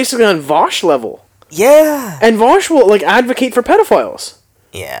 he's basically on Vosh level. Yeah. And Vosh will like advocate for pedophiles.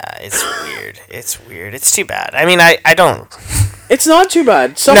 Yeah, it's weird. It's too bad. I mean, I don't. It's not too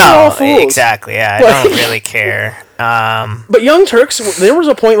bad. Some are all fools. Exactly. Yeah, I don't really care. But Young Turks, there was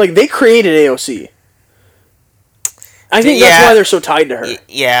a point like they created AOC. I think that's why they're so tied to her.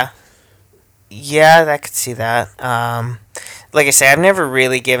 Yeah, I could see that. Like I say, I've never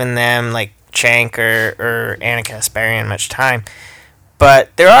really given them like Cenk or Anna Kasparian much time, but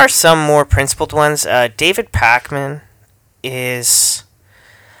there are some more principled ones. David Pakman is.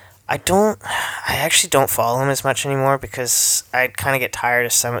 I actually don't follow him as much anymore because I kind of get tired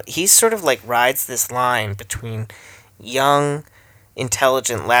of some. He sort of like rides this line between young,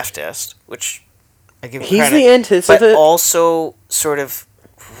 intelligent leftist, which I give him credit. He's the antithesis, but also sort of,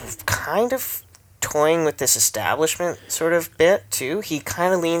 kind of toying with this establishment sort of bit too. He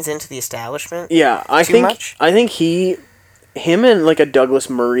kind of leans into the establishment. Yeah, I think him and like a Douglas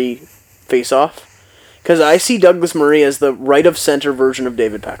Murray face off. Because I see Douglas Murray as the right-of-center version of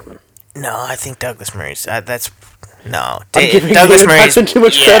David Peckman. No, I think Douglas Murray's... that's... No. I'm giving Douglas David Murray's... Peckman too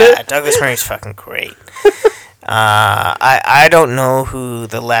much yeah, credit? Douglas Murray's fucking great. I don't know who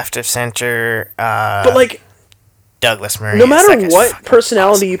the left of center... but, like... Douglas Murray no is. matter That guy's what fucking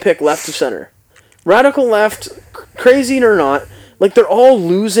personality awesome. you pick left of center, radical left, crazy or not, like, they're all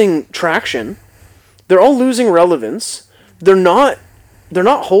losing traction. They're all losing relevance. They're not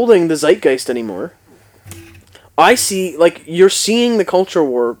holding the zeitgeist anymore. I see, like, you're seeing the culture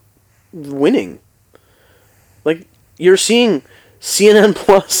war winning. Like, you're seeing CNN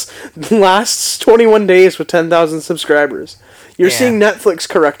Plus lasts 21 days with 10,000 subscribers. You're Yeah. seeing Netflix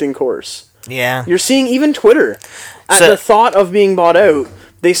correcting course. Yeah. You're seeing even Twitter. At So- the thought of being bought out,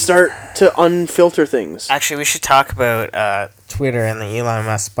 they start to unfilter things. Actually, we should talk about Twitter and the Elon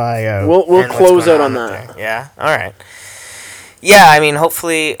Musk buyout. We'll and what's close going out on with that. there. Yeah. All right. Yeah, I mean,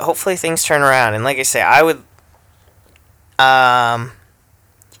 hopefully things turn around. And like I say, I would,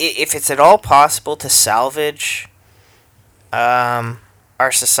 if it's at all possible to salvage,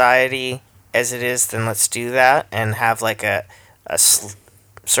 our society as it is, then let's do that and have like a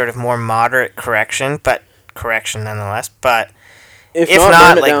sort of more moderate correction, but correction nonetheless. But if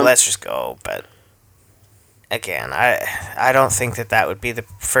not, burn it like, down. let's just go. But again, I don't think that would be the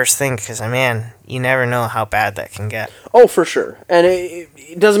first thing, because, man, you never know how bad that can get. Oh, for sure. And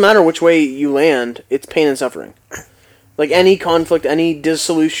it doesn't matter which way you land, it's pain and suffering. Like any conflict, any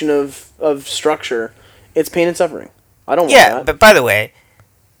dissolution of structure, it's pain and suffering. I don't want Yeah, that. but by the way,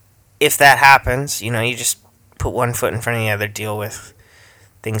 if that happens, you just put one foot in front of the other, deal with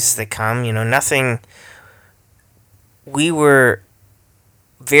things as they come. Nothing... We were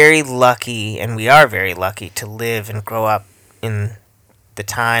very lucky, and we are very lucky, to live and grow up in the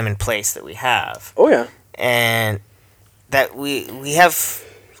time and place that we have. Oh, yeah. And that we have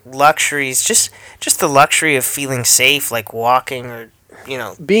luxuries, just the luxury of feeling safe, like walking or,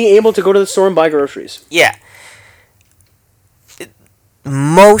 Being able to go to the store and buy groceries. yeah.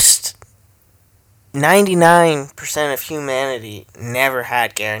 Most 99% of humanity never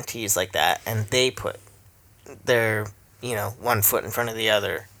had guarantees like that, and they put their, one foot in front of the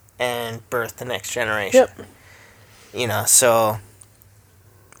other and birth the next generation. Yep. So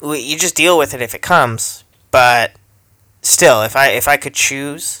you just deal with it if it comes, but still, if I could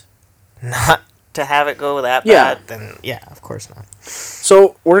choose not to have it go that Yeah. bad, then yeah, of course not.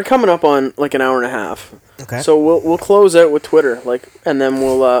 So we're coming up on like an hour and a half. Okay. So we'll close out with Twitter, and then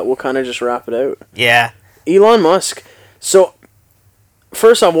we'll kind of just wrap it out. Yeah. Elon Musk. So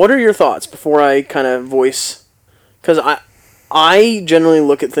first off, what are your thoughts before I kind of voice? Because I generally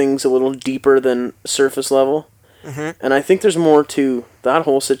look at things a little deeper than surface level, and I think there's more to that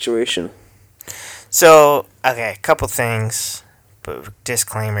whole situation. So, okay, a couple things, but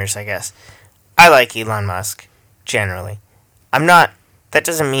disclaimers, I guess. I like Elon Musk, generally. That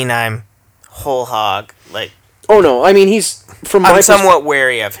doesn't mean I'm whole hog, like... Oh no, I mean he's from my I'm somewhat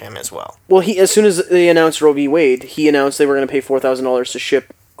wary of him as well. well, he as soon as they announced Roe v. Wade, he announced they were going to pay $4,000 to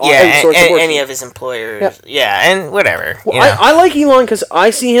ship. Yeah, outsource abortion. any of his employers. Yeah, and whatever. Well, you know. I like Elon because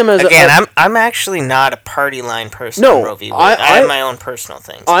I see him as Again, I'm actually not a party line person No, on Roe v. Wade. I I have my own personal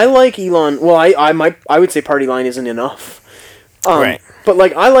things. I like Elon. Well, I would say party line isn't enough. Right. But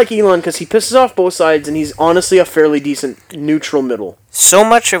like I like Elon because he pisses off both sides and he's honestly a fairly decent neutral middle. So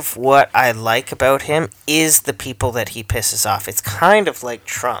much of what I like about him is the people that he pisses off. It's kind of like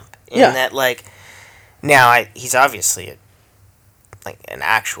Trump in that, like, now he's obviously an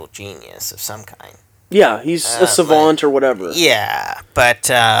actual genius of some kind. Yeah, he's a savant or whatever. Yeah, but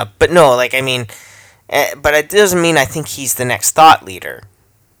no, like, I mean, but it doesn't mean I think he's the next thought leader.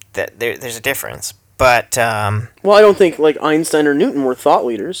 That there's a difference. But well, I don't think like Einstein or Newton were thought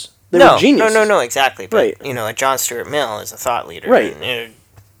leaders. They were geniuses. No, exactly. But, Right. like John Stuart Mill is a thought leader. Right. And,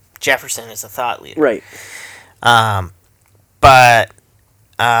 Jefferson is a thought leader. Right. But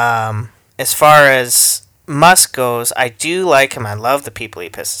as far as Musk goes, I do like him. I love the people he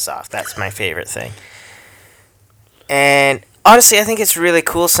pisses off. That's my favorite thing. And honestly, I think it's really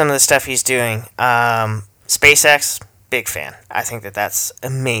cool, some of the stuff he's doing. SpaceX, big fan. I think that's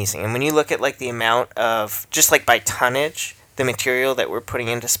amazing. And when you look at like the amount of, just like by tonnage, the material that we're putting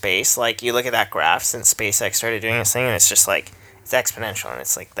into space, like you look at that graph since SpaceX started doing this thing, and it's just like, it's exponential. And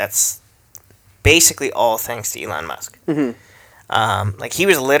it's like, that's basically all thanks to Elon Musk. Mm-hmm. Like he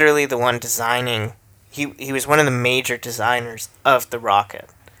was literally the one designing, he was one of the major designers of the rocket.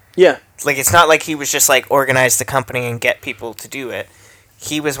 Yeah. Like, it's not like he was just, like, organize the company and get people to do it.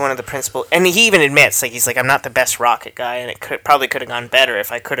 He was one of the principal... And he even admits, like, he's like, I'm not the best rocket guy, and it probably could have gone better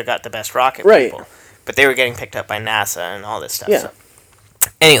if I could have got the best rocket people. But they were getting picked up by NASA and all this stuff. Yeah. So.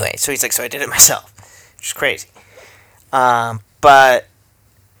 Anyway, so he's like, so I did it myself. which is crazy. But,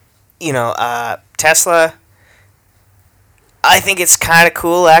 Tesla, I think it's kind of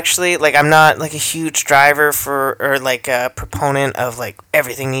cool, actually. Like, I'm not, like, a huge driver or, like, a proponent of, like,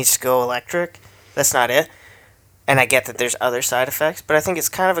 everything needs to go electric. That's not it. And I get that there's other side effects, but I think it's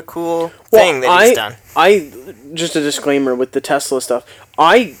kind of a cool thing that he's done. Just a disclaimer with the Tesla stuff.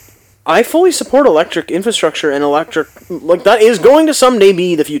 I fully support electric infrastructure and electric, like, that is going to someday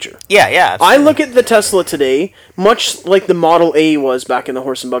be the future. Yeah, absolutely. I look at the Tesla today, much like the Model A was back in the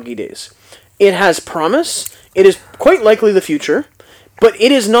horse and buggy days. It has promise. It is quite likely the future, but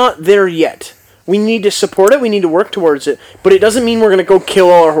it is not there yet. We need to support it. We need to work towards it, but it doesn't mean we're going to go kill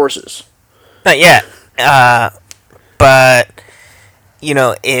all our horses. Not yet. But,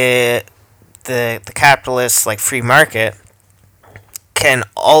 the capitalist, like, free market can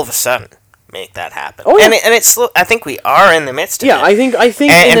all of a sudden make that happen. Oh, yeah. And it's I think we are in the midst of it. Yeah, I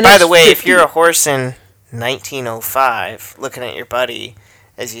think. And by the way, if you're a horse in 1905, looking at your buddy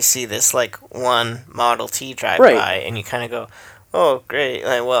as you see this, like, one Model T drive by, and you kind of go, oh, great,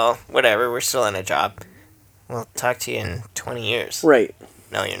 like, well, whatever, we're still in a job. We'll talk to you in 20 years. Right.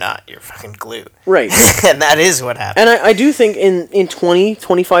 No, you're not. You're fucking glue. Right. And that is what happened. And I do think in 20,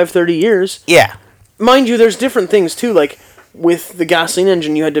 25, 30 years... Yeah. Mind you, there's different things, too, like... With the gasoline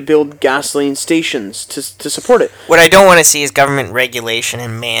engine, you had to build gasoline stations to support it. What I don't want to see is government regulation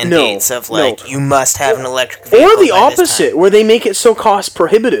and mandates you must have an electric vehicle. Or the opposite, where they make it so cost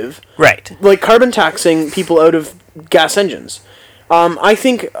prohibitive. Right. Like carbon taxing people out of gas engines. I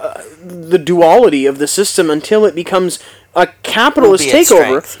think the duality of the system until it becomes a capitalist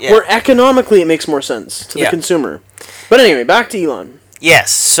takeover, where economically it makes more sense to the consumer. But anyway, back to Elon.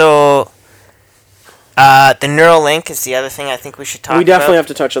 Yes, so... the Neuralink is the other thing I think we should talk about. We definitely have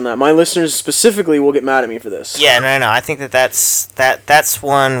to touch on that. My listeners specifically will get mad at me for this. Yeah, no. I think that's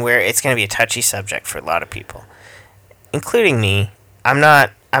one where it's going to be a touchy subject for a lot of people, including me.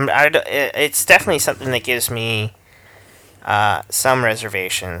 It's definitely something that gives me some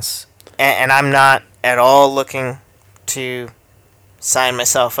reservations, and I'm not at all looking to sign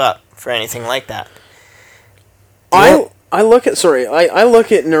myself up for anything like that. I look at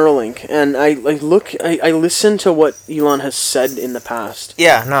Neuralink and I listen to what Elon has said in the past.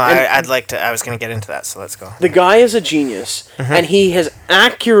 Yeah, no, I was going to get into that, so let's go. The guy is a genius, and he has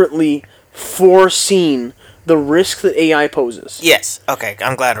accurately foreseen the risk that AI poses. Yes. Okay,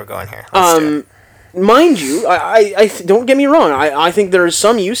 I'm glad we're going here. Let's do it. Mind you, I don't get me wrong. I think there are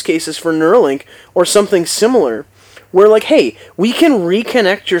some use cases for Neuralink or something similar, where like, hey, we can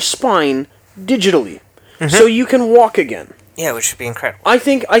reconnect your spine digitally. So you can walk again. Yeah, which would be incredible. I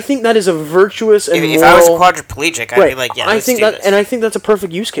think that is a virtuous and if I was quadriplegic, I'd be like, yeah, let's do this. And I think that's a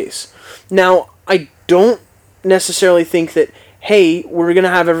perfect use case. Now, I don't necessarily think that, hey, we're going to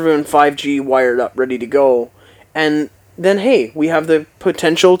have everyone 5G wired up, ready to go, and then, hey, we have the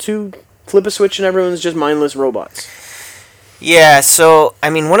potential to flip a switch and everyone's just mindless robots. Yeah, so,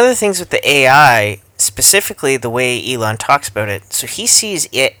 I mean, one of the things with the AI, specifically the way Elon talks about it, so he sees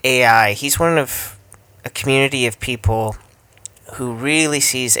AI, he's one of a community of people who really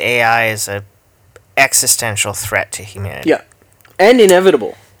sees AI as a existential threat to humanity. Yeah. And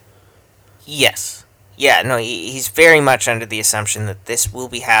inevitable. Yes. Yeah, no, he's very much under the assumption that this will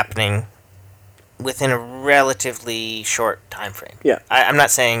be happening within a relatively short time frame. Yeah. I'm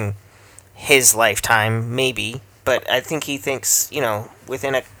not saying his lifetime, maybe, but I think he thinks,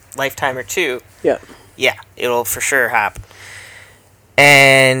 within a lifetime or two, yeah, it'll for sure happen.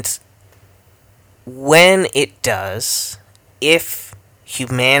 And when it does, if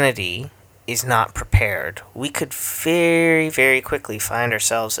humanity is not prepared, we could very, very quickly find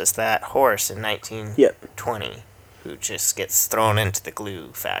ourselves as that horse in 1920 who just gets thrown into the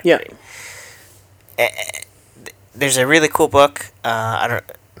glue factory. Yeah. There's a really cool book. I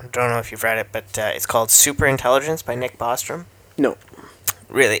don't know if you've read it, but it's called Superintelligence by Nick Bostrom. No.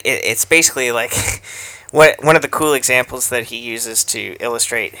 Really, it's basically like one of the cool examples that he uses to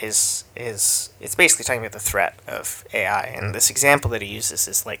illustrate his it's basically talking about the threat of AI, and this example that he uses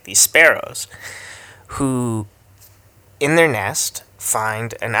is like these sparrows who in their nest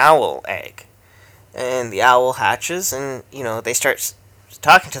find an owl egg, and the owl hatches, and they start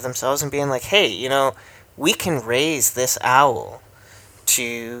talking to themselves and being like, hey, we can raise this owl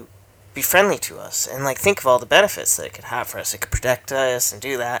to be friendly to us, and like think of all the benefits that it could have for us. It could protect us and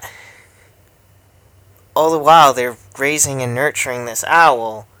do that. All the while, they're raising and nurturing this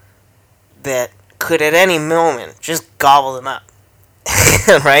owl that could at any moment just gobble them up.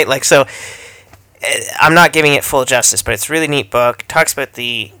 Right? Like, so, I'm not giving it full justice, but it's a really neat book. It talks about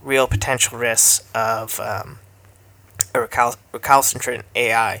the real potential risks of a recalcitrant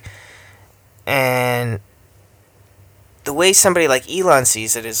AI. And the way somebody like Elon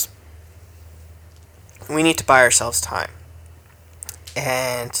sees it is, we need to buy ourselves time.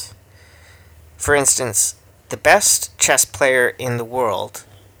 And, for instance, the best chess player in the world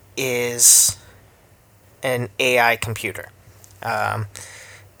is an AI computer.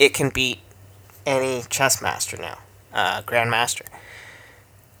 It can beat any chess master now, grandmaster.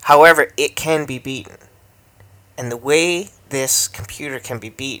 However, it can be beaten. And the way this computer can be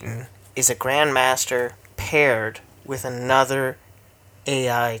beaten is a grandmaster paired with another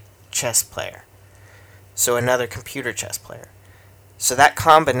AI chess player. So another computer chess player. So that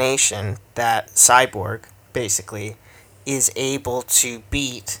combination, that cyborg, basically, is able to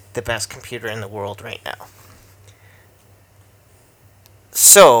beat the best computer in the world right now.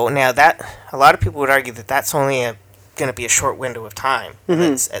 So, now that, a lot of people would argue that that's only going to be a short window of time.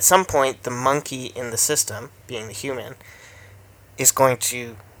 Mm-hmm. At some point, the monkey in the system, being the human, is going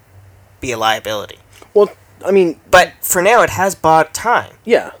to be a liability. Well, I mean... But for now, it has bought time.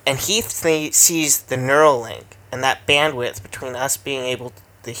 Yeah. And he sees the neural link and that bandwidth between us being able,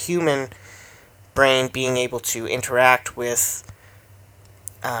 the human brain being able to interact with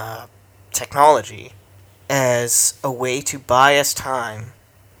technology as a way to buy us time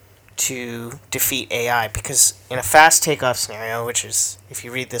to defeat AI. Because in a fast takeoff scenario, which is, if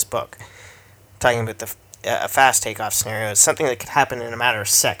you read this book, talking about a fast takeoff scenario, is something that could happen in a matter of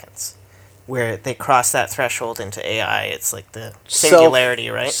seconds. Where they cross that threshold into AI, it's like the singularity,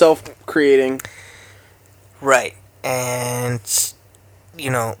 right? Self-creating. Right. And,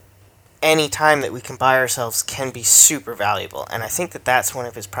 any time that we can buy ourselves can be super valuable. And I think that that's one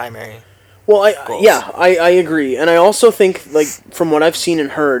of his primary goals. I agree. And I also think, like, from what I've seen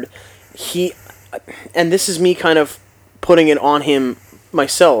and heard, and this is me kind of putting it on him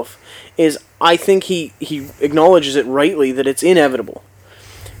myself, is I think he acknowledges it rightly that it's inevitable.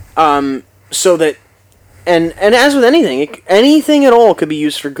 So that, and as with anything, anything at all could be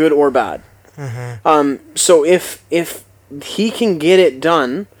used for good or bad. Mm-hmm. So if he can get it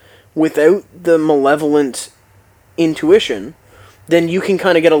done without the malevolent intuition, then you can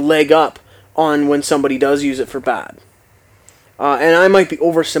kind of get a leg up on when somebody does use it for bad. And I might be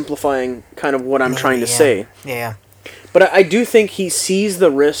oversimplifying kind of what I'm trying to say. Yeah. But I do think he sees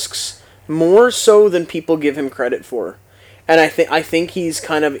the risks more so than people give him credit for. And I think he's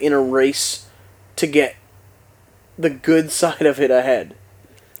kind of in a race to get the good side of it ahead.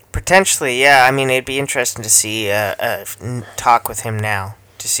 Potentially, yeah. I mean, it'd be interesting to see talk with him now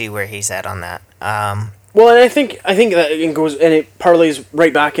to see where he's at on that. Well, and I think that it goes, and it parlays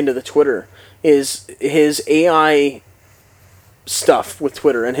right back into the Twitter, is his AI stuff with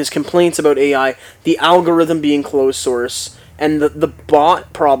Twitter and his complaints about AI, the algorithm being closed source, and the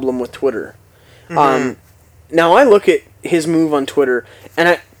bot problem with Twitter. Mm-hmm. Now I look at his move on Twitter,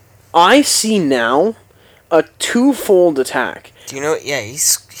 and I see now a twofold attack. Do you know? Yeah,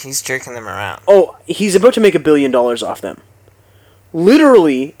 he's jerking them around. Oh, he's about to make $1 billion off them.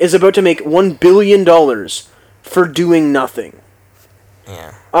 Literally is about to make $1 billion for doing nothing.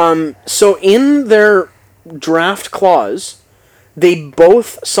 Yeah. So in their draft clause, they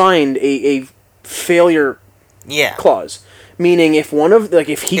both signed a failure clause. Meaning, if one of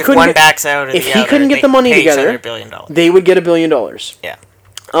if he couldn't backs out, if he couldn't get the money together, they would get $1 billion. Yeah.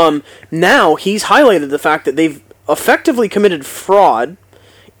 Now he's highlighted the fact that they've effectively committed fraud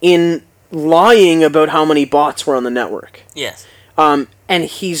in lying about how many bots were on the network. Yes. And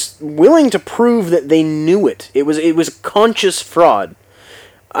he's willing to prove that they knew it. It was conscious fraud.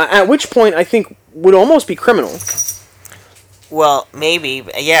 At which point, I think would almost be criminal. Well, maybe.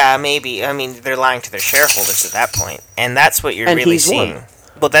 Yeah, maybe. I mean, they're lying to their shareholders at that point. And that's what you're really seeing. Won.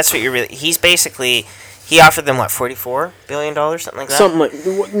 Well, that's what you're really... He's basically... He offered them, what, $44 billion? Something like that? Something like...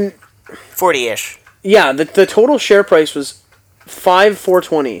 40-ish. Yeah, the total share price was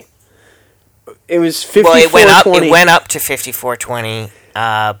 $5,420. It was $54.20. Well, it went up to $54.20,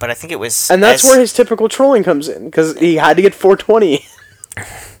 but I think it was... And that's where his typical trolling comes in, because he had to get $4.20.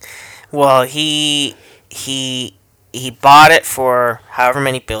 Well, he bought it for however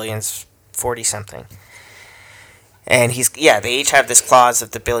many billions, 40-something. And they each have this clause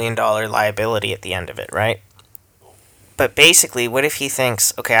of the $1 billion liability at the end of it, right? But basically, what if he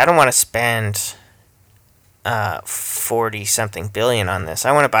thinks, okay, I don't want to spend 40-something billion on this.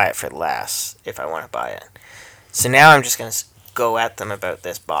 I want to buy it for less if I want to buy it. So now I'm just going to go at them about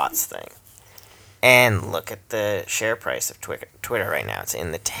this bots thing. And look at the share price of Twitter right now. It's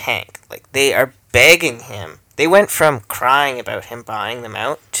in the tank. Like, they are begging him. They went from crying about him buying them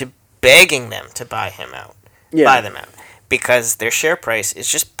out to begging them to buy him out. Yeah. Buy them out. Because their share price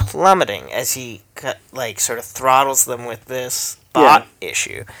is just plummeting as he, sort of throttles them with this bot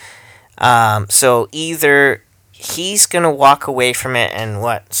issue. So either he's going to walk away from it and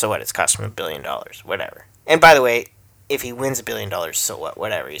what? So what? It's cost him $1 billion. Whatever. And by the way, if he wins $1 billion, so what?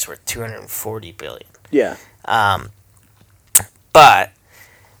 Whatever. He's worth $240 billion. Yeah. But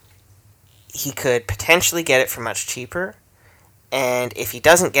he could potentially get it for much cheaper. And if he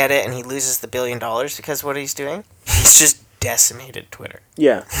doesn't get it and he loses the $1 billion because of what he's doing, he's just decimated Twitter.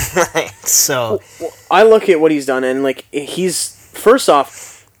 Yeah. So well, I look at what he's done, and like he's first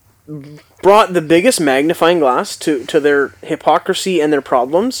off brought the biggest magnifying glass to their hypocrisy and their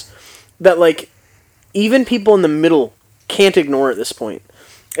problems that like even people in the middle can't ignore at this point.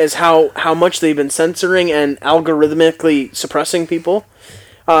 Is how much they've been censoring and algorithmically suppressing people.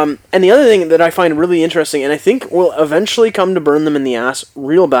 And the other thing that I find really interesting, and I think will eventually come to burn them in the ass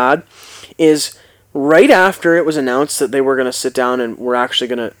real bad, is right after it was announced that they were going to sit down and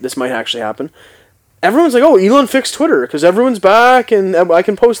this might actually happen, everyone's like, oh, Elon fixed Twitter because everyone's back and I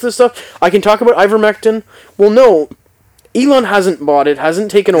can post this stuff. I can talk about ivermectin. Well, no, Elon hasn't bought it,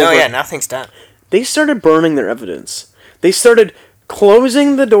 hasn't taken over. No, yeah, nothing's done. They started burning their evidence. They started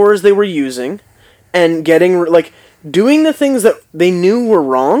closing the doors they were using and doing the things that they knew were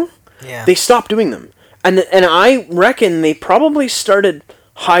wrong. Yeah. They stopped doing them. And I reckon they probably started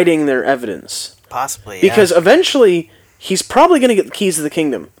hiding their evidence. Possibly, yeah. Because eventually, he's probably going to get the keys to the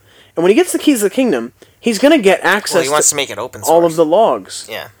kingdom. And when he gets the keys to the kingdom, he's going to get access he wants to make it open source. All of the logs.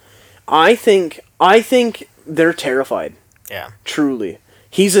 Yeah. I think they're terrified. Yeah. Truly.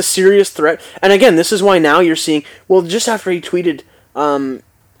 He's a serious threat. And again, this is why now you're seeing, well, just after he tweeted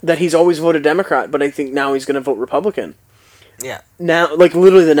that he's always voted Democrat, but I think now he's going to vote Republican. Yeah. Now, like,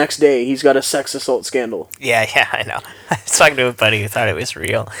 literally the next day, he's got a sex assault scandal. Yeah, I know. I was talking to a buddy who thought it was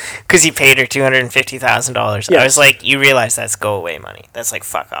real. Because he paid her $250,000. Yeah. I was like, you realize that's go-away money. That's like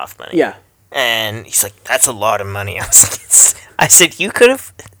fuck-off money. Yeah. And he's like, that's a lot of money. I was like, I said, you could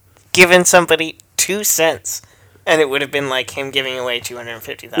have given somebody 2 cents, and it would have been like him giving away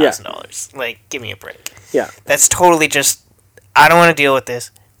 $250,000. Like, give me a break. Yeah. That's totally just, I don't want to deal with this.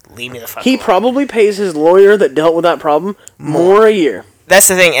 Leave me the fuck He alone. probably pays his lawyer that dealt with that problem more a year. That's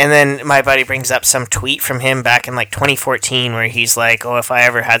the thing. And then my buddy brings up some tweet from him back in like 2014 where he's like, oh, if I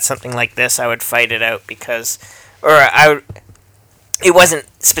ever had something like this, I would fight it out because, it wasn't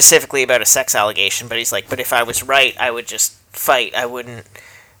specifically about a sex allegation, but he's like, but if I was right, I would just fight. I wouldn't,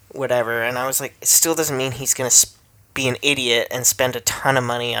 whatever. And I was like, it still doesn't mean he's going to be an idiot and spend a ton of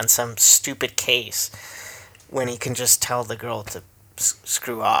money on some stupid case when he can just tell the girl to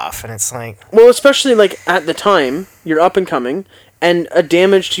screw off. And it's like, well, especially like at the time, you're up and coming, and a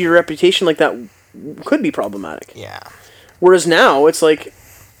damage to your reputation like that could be problematic. yeah. Whereas now, it's like,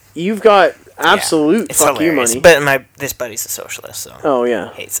 you've got absolute It's fuck hilarious. you money. But this buddy's a socialist, so Oh,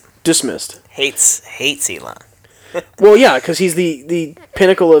 yeah. hates him. Dismissed. Hates Elon. Well, yeah, because he's the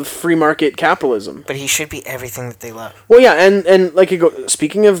pinnacle of free market capitalism. But he should be everything that they love. Well, yeah, and like you go.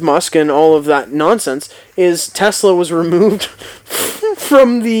 Speaking of Musk and all of that nonsense, is Tesla was removed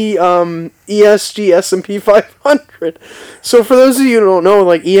from the ESG S&P 500. So for those of you who don't know,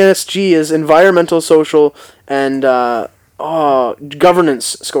 like ESG is environmental, social, and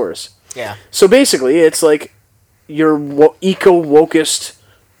governance scores. Yeah. So basically, it's like your eco-wokest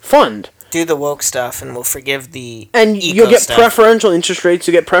fund. Do the woke stuff, and we'll forgive the And eco you'll get stuff. preferential interest rates,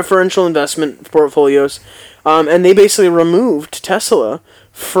 you get preferential investment portfolios, and they basically removed Tesla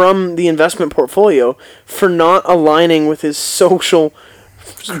from the investment portfolio for not aligning with his social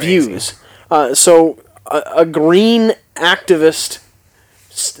views. So a green activist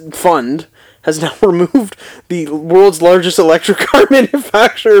fund has now removed the world's largest electric car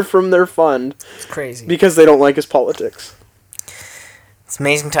manufacturer from their fund It's crazy. because they don't like his politics. It's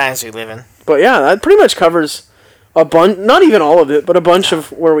amazing times we live in. But yeah, that pretty much covers a bunch, not even all of it, but a bunch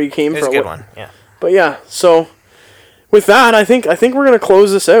of where we came It's from. a good one, yeah. But yeah, so with that, I think we're going to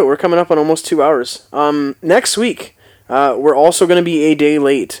close this out. We're coming up on almost 2 hours. Next week, we're also going to be a day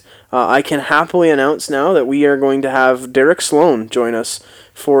late. I can happily announce now that we are going to have Derek Sloan join us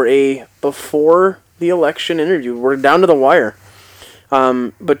for a before the election interview. We're down to the wire.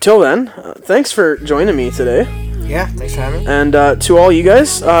 But till then, thanks for joining me today. Yeah, thanks for having me. And to all you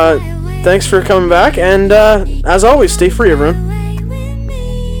guys, thanks for coming back. And as always, stay free, everyone.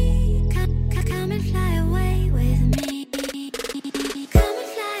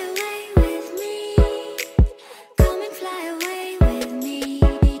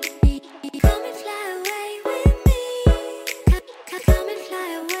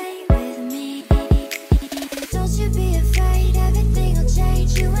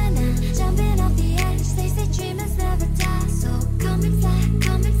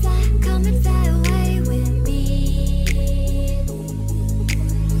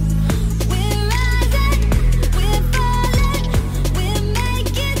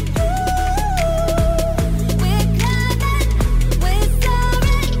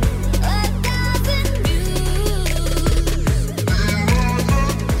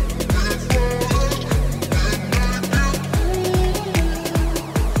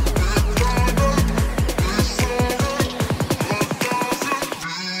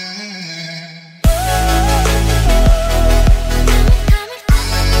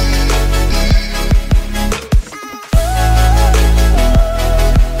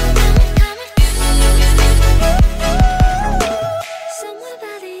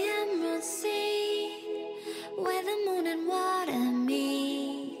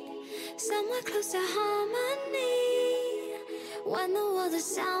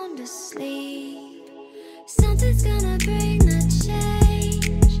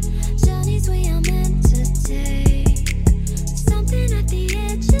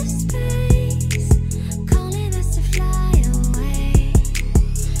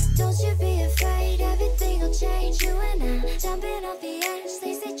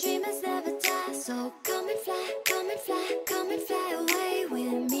 So come and fly, come and fly, come and fly away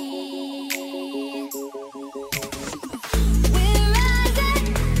with me. We're rising,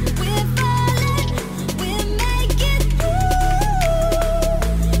 we're falling, we're making through.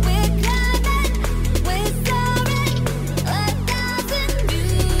 We're climbing, we're soaring, 1,000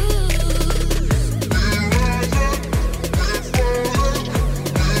 views. We're rising, we're falling,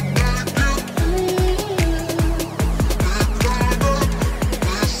 we're making through. We're climbing,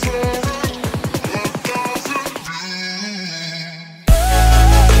 we're soaring, 1,000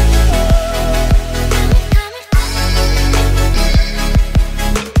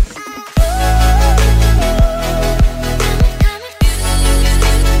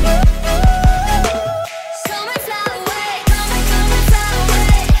 Come and fly away, come and fly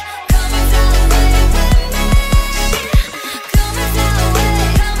away, come and fly away with me. Come and fly away,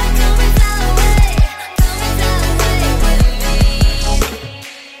 come and fly away, come and fly away with me.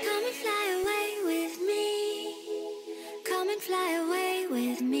 Come and fly away with me. Come and fly away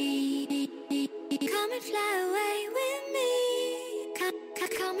with me. Come and fly away with me.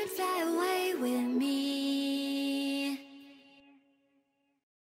 Come and fly away with me.